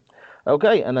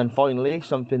 Okay, and then finally,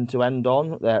 something to end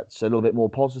on that's a little bit more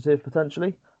positive,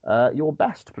 potentially. Your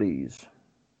best, please.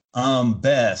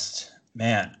 Best,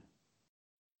 man.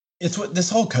 It's what this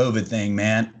whole COVID thing,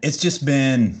 man.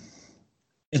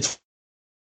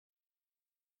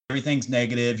 Everything's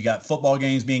negative. You got football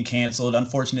games being canceled,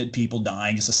 unfortunate people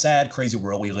dying. It's a sad, crazy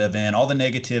world we live in. All the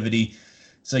negativity.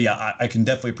 So yeah, I can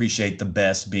definitely appreciate the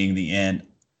best being the end.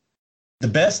 The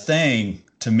best thing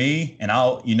to me, and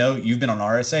you've been on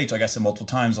RSH, like I said multiple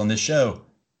times on this show,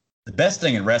 the best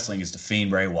thing in wrestling is to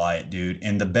Fiend Bray Wyatt, dude.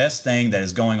 And the best thing that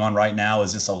is going on right now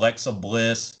is this Alexa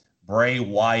Bliss, Bray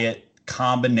Wyatt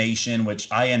combination, which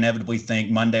I inevitably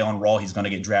think Monday on Raw, he's going to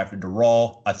get drafted to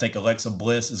Raw. I think Alexa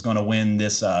Bliss is going to win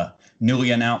this newly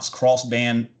announced cross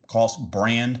brand,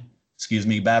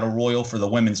 Battle Royal for the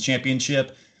Women's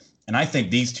Championship. And I think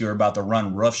these two are about to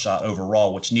run roughshod over Raw,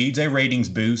 which needs a ratings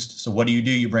boost. So what do?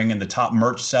 You bring in the top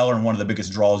merch seller and one of the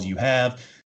biggest draws you have.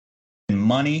 And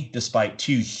money, despite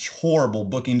two horrible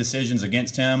booking decisions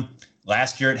against him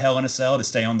last year at Hell in a Cell, to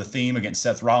stay on the theme against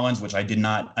Seth Rollins, which I did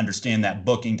not understand that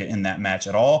booking to end that match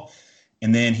at all.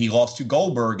 And then he lost to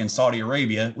Goldberg in Saudi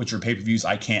Arabia, which are pay-per-views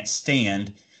I can't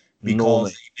stand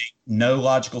because they make no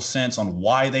logical sense on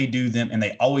why they do them. And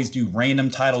they always do random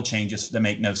title changes that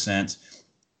make no sense.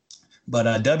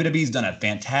 But WWE's done a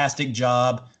fantastic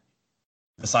job,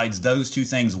 besides those two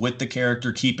things, with the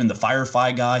character, keeping the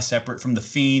Firefly guy separate from the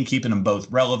Fiend, keeping them both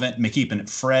relevant, keeping it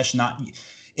fresh.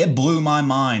 It blew my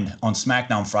mind on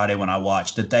SmackDown Friday when I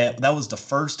watched it. That was the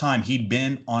first time he'd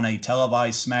been on a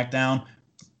televised SmackDown.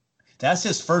 That's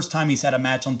his first time he's had a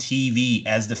match on TV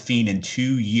as the Fiend in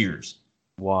 2 years.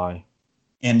 Why?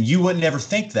 And you wouldn't ever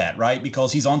think that, right?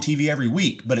 Because he's on TV every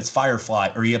week, but it's Firefly,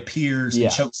 or he appears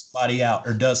and chokes somebody out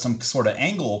or does some sort of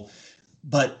angle.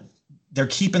 But they're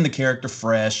keeping the character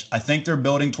fresh. I think they're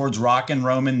building towards Rock and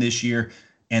Roman this year,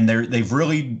 and they've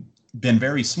really been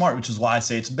very smart, which is why I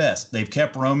say it's best. They've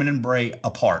kept Roman and Bray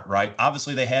apart, right?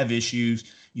 Obviously, they have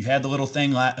issues. You had the little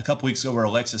thing a couple weeks ago where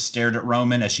Alexa stared at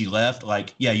Roman as she left,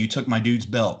 like, yeah, you took my dude's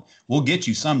belt. We'll get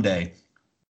you someday.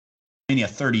 Mania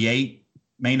 38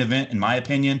 main event, in my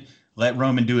opinion. Let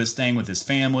Roman do his thing with his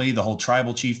family, the whole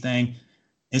tribal chief thing.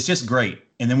 It's just great.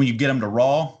 And then when you get them to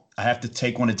Raw, I have to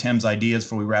take one of Tim's ideas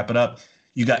before we wrap it up.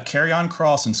 You got Karrion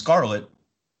Kross and Scarlett.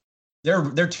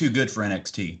 They're too good for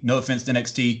NXT. No offense to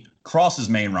NXT. Kross is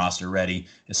main roster ready.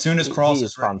 As soon as Kross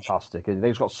is ready, fantastic.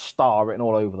 They've got star written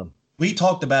all over them. We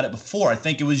talked about it before. I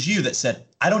think it was you that said,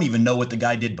 I don't even know what the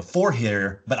guy did before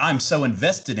here, but I'm so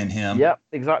invested in him. Yeah,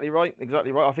 exactly right.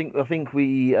 Exactly right. I think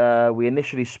we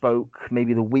initially spoke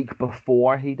maybe the week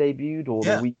before he debuted, or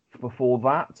the week before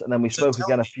that, and then we spoke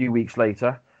again a few weeks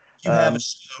later. You have a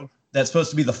show that's supposed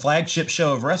to be the flagship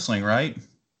show of wrestling, right?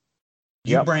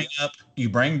 You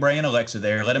bring Bray and Alexa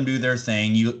there, let them do their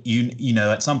thing. You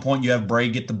know, at some point you have Bray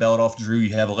get the belt off Drew,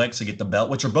 you have Alexa get the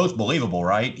belt, which are both believable,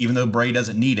 right? Even though Bray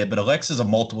doesn't need it, but Alexa's a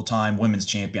multiple-time women's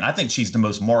champion. I think she's the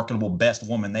most marketable, best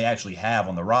woman they actually have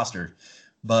on the roster.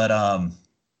 But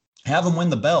have them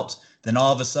win the belts, then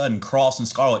all of a sudden Kross and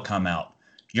Scarlett come out.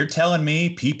 You're telling me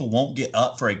people won't get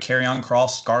up for a Karrion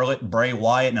Kross, Scarlett, Bray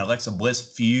Wyatt, and Alexa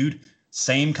Bliss feud?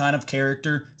 Same kind of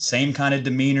character, same kind of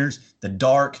demeanors, the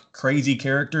dark, crazy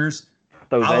characters.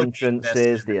 Those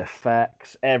entrances, the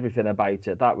effects, everything about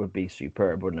it. That would be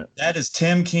superb, wouldn't it? That is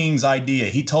Tim King's idea.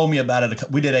 He told me about it.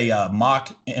 We did a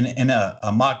mock in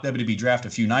a mock WWE draft a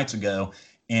few nights ago,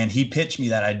 and he pitched me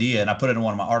that idea, and I put it in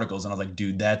one of my articles, and I was like,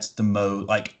 dude, that's the most,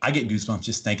 like, I get goosebumps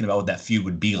just thinking about what that feud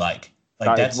would be like.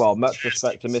 Much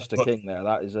respect to Mr. King there.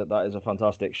 That is a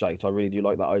fantastic shout. I really do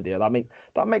like that idea.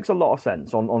 That makes a lot of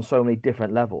sense on so many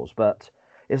different levels, but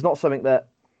it's not something that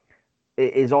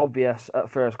is obvious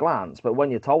at first glance. But when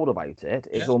you're told about it,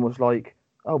 it's almost like,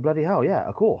 oh, bloody hell, yeah,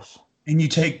 of course. And you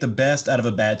take the best out of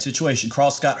a bad situation.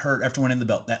 Kross got hurt after winning the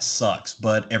belt. That sucks,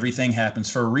 but everything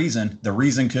happens for a reason. The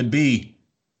reason could be,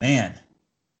 man,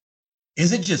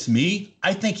 is it just me?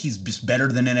 I think he's just better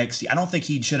than NXT. I don't think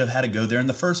he should have had to go there in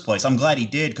the first place. I'm glad he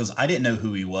did, because I didn't know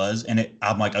who he was. And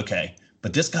I'm like, okay,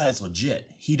 but this guy is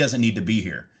legit. He doesn't need to be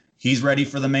here. He's ready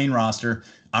for the main roster.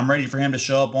 I'm ready for him to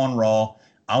show up on Raw.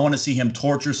 I want to see him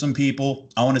torture some people.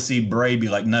 I want to see Bray be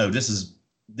like, no, this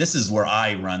is where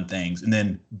I run things. And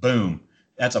then boom,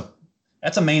 that's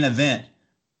a main event,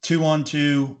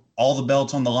 2-on-2, all the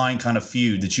belts on the line kind of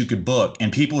feud that you could book,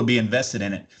 and people would be invested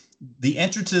in it. The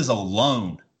entrances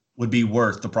alone would be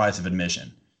worth the price of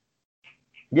admission.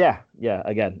 Yeah.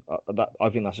 Again, I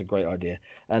think that's a great idea,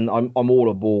 and I'm all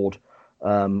aboard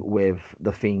with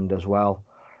the Fiend as well.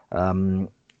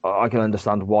 I can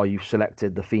understand why you've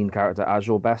selected the Fiend character as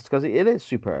your best, because it is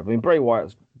superb. I mean, Bray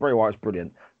Wyatt's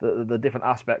brilliant. The different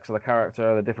aspects of the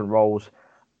character, the different roles,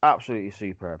 absolutely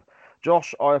superb.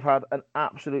 Josh, I've had an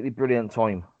absolutely brilliant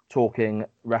time talking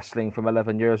wrestling from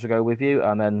 11 years ago with you,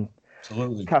 and then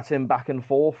cutting back and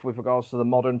forth with regards to the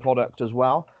modern product as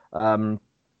well.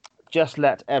 Just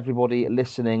let everybody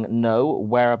listening know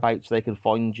whereabouts they can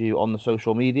find you on the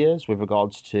social medias with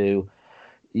regards to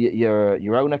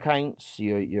your own accounts,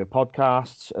 your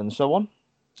podcasts, and so on.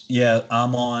 Yeah,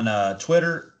 I'm on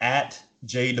Twitter at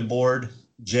JDeBoard,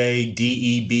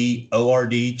 JDEBORD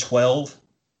 12.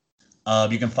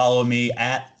 You can follow me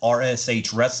at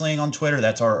RSH Wrestling on Twitter.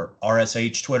 That's our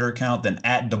RSH Twitter account. Then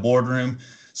at The Boardroom,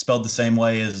 spelled the same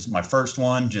way as my first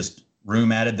one, just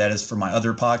room added. That is for my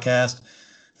other podcast.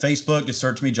 Facebook, just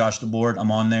search me, Josh DeBoard.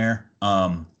 I'm on there.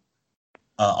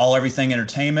 All Everything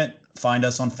Entertainment. Find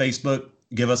us on Facebook.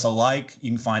 give us a like.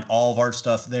 You can find all of our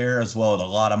stuff there as well as a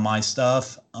lot of my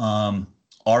stuff.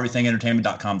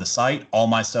 Everythingentertainment.com, the site. All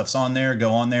my stuff's on there.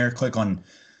 Go on there, click on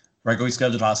regularly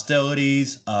scheduled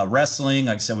hostilities, wrestling.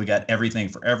 Like I said, we got everything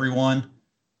for everyone.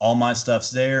 All my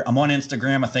stuff's there. I'm on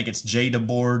Instagram. I think it's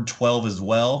JDeBoard12 as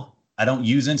well. I don't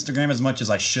use Instagram as much as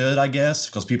I should, I guess,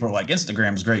 because people are like,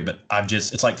 Instagram's great, but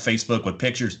it's like Facebook with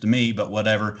pictures to me, but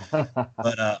whatever.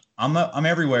 But I'm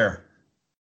everywhere.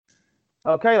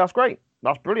 Okay, that's great.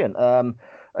 That's brilliant.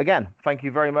 Again, thank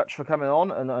you very much for coming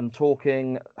on and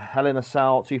talking Hell in a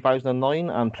Cell 2009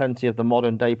 and plenty of the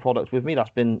modern day products with me. That's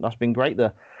been great.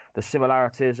 The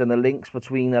similarities and the links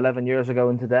between 11 years ago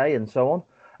and today and so on.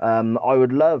 I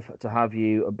would love to have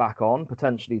you back on,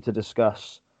 potentially to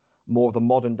discuss more of the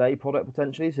modern day product,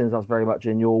 potentially, since that's very much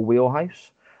in your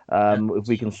wheelhouse. If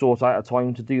we can sort out a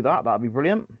time to do that, that'd be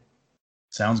brilliant.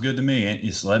 Sounds good to me.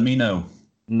 Just let me know.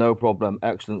 No problem.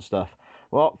 Excellent stuff.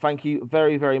 Well, thank you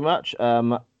very, very much.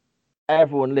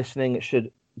 Everyone listening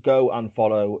should go and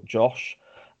follow Josh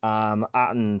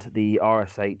and the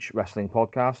RSH Wrestling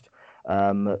Podcast.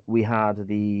 We had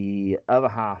the other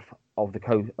half of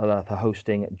the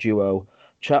hosting duo,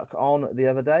 Chuck, on the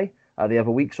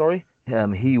other week.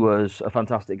 He was a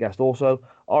fantastic guest also.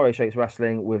 RSH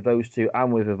Wrestling with those two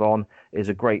and with Yvonne is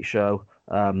a great show.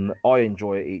 I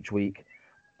enjoy it each week.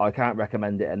 I can't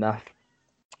recommend it enough.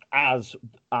 As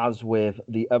with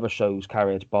the other shows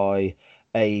carried by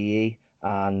AEE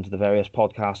and the various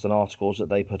podcasts and articles that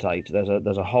they put out,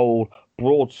 there's a whole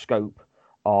broad scope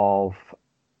of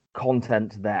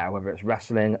content there, whether it's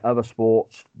wrestling, other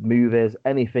sports, movies,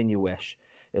 anything you wish.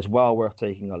 It's well worth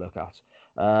taking a look at.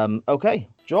 Okay,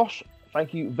 Josh,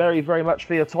 thank you very, very much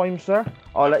for your time, sir.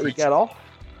 I'll let you get off,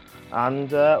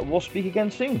 and we'll speak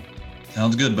again soon.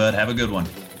 Sounds good, bud. Have a good one.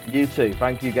 You too.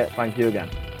 Thank you again.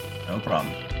 No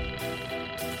problem.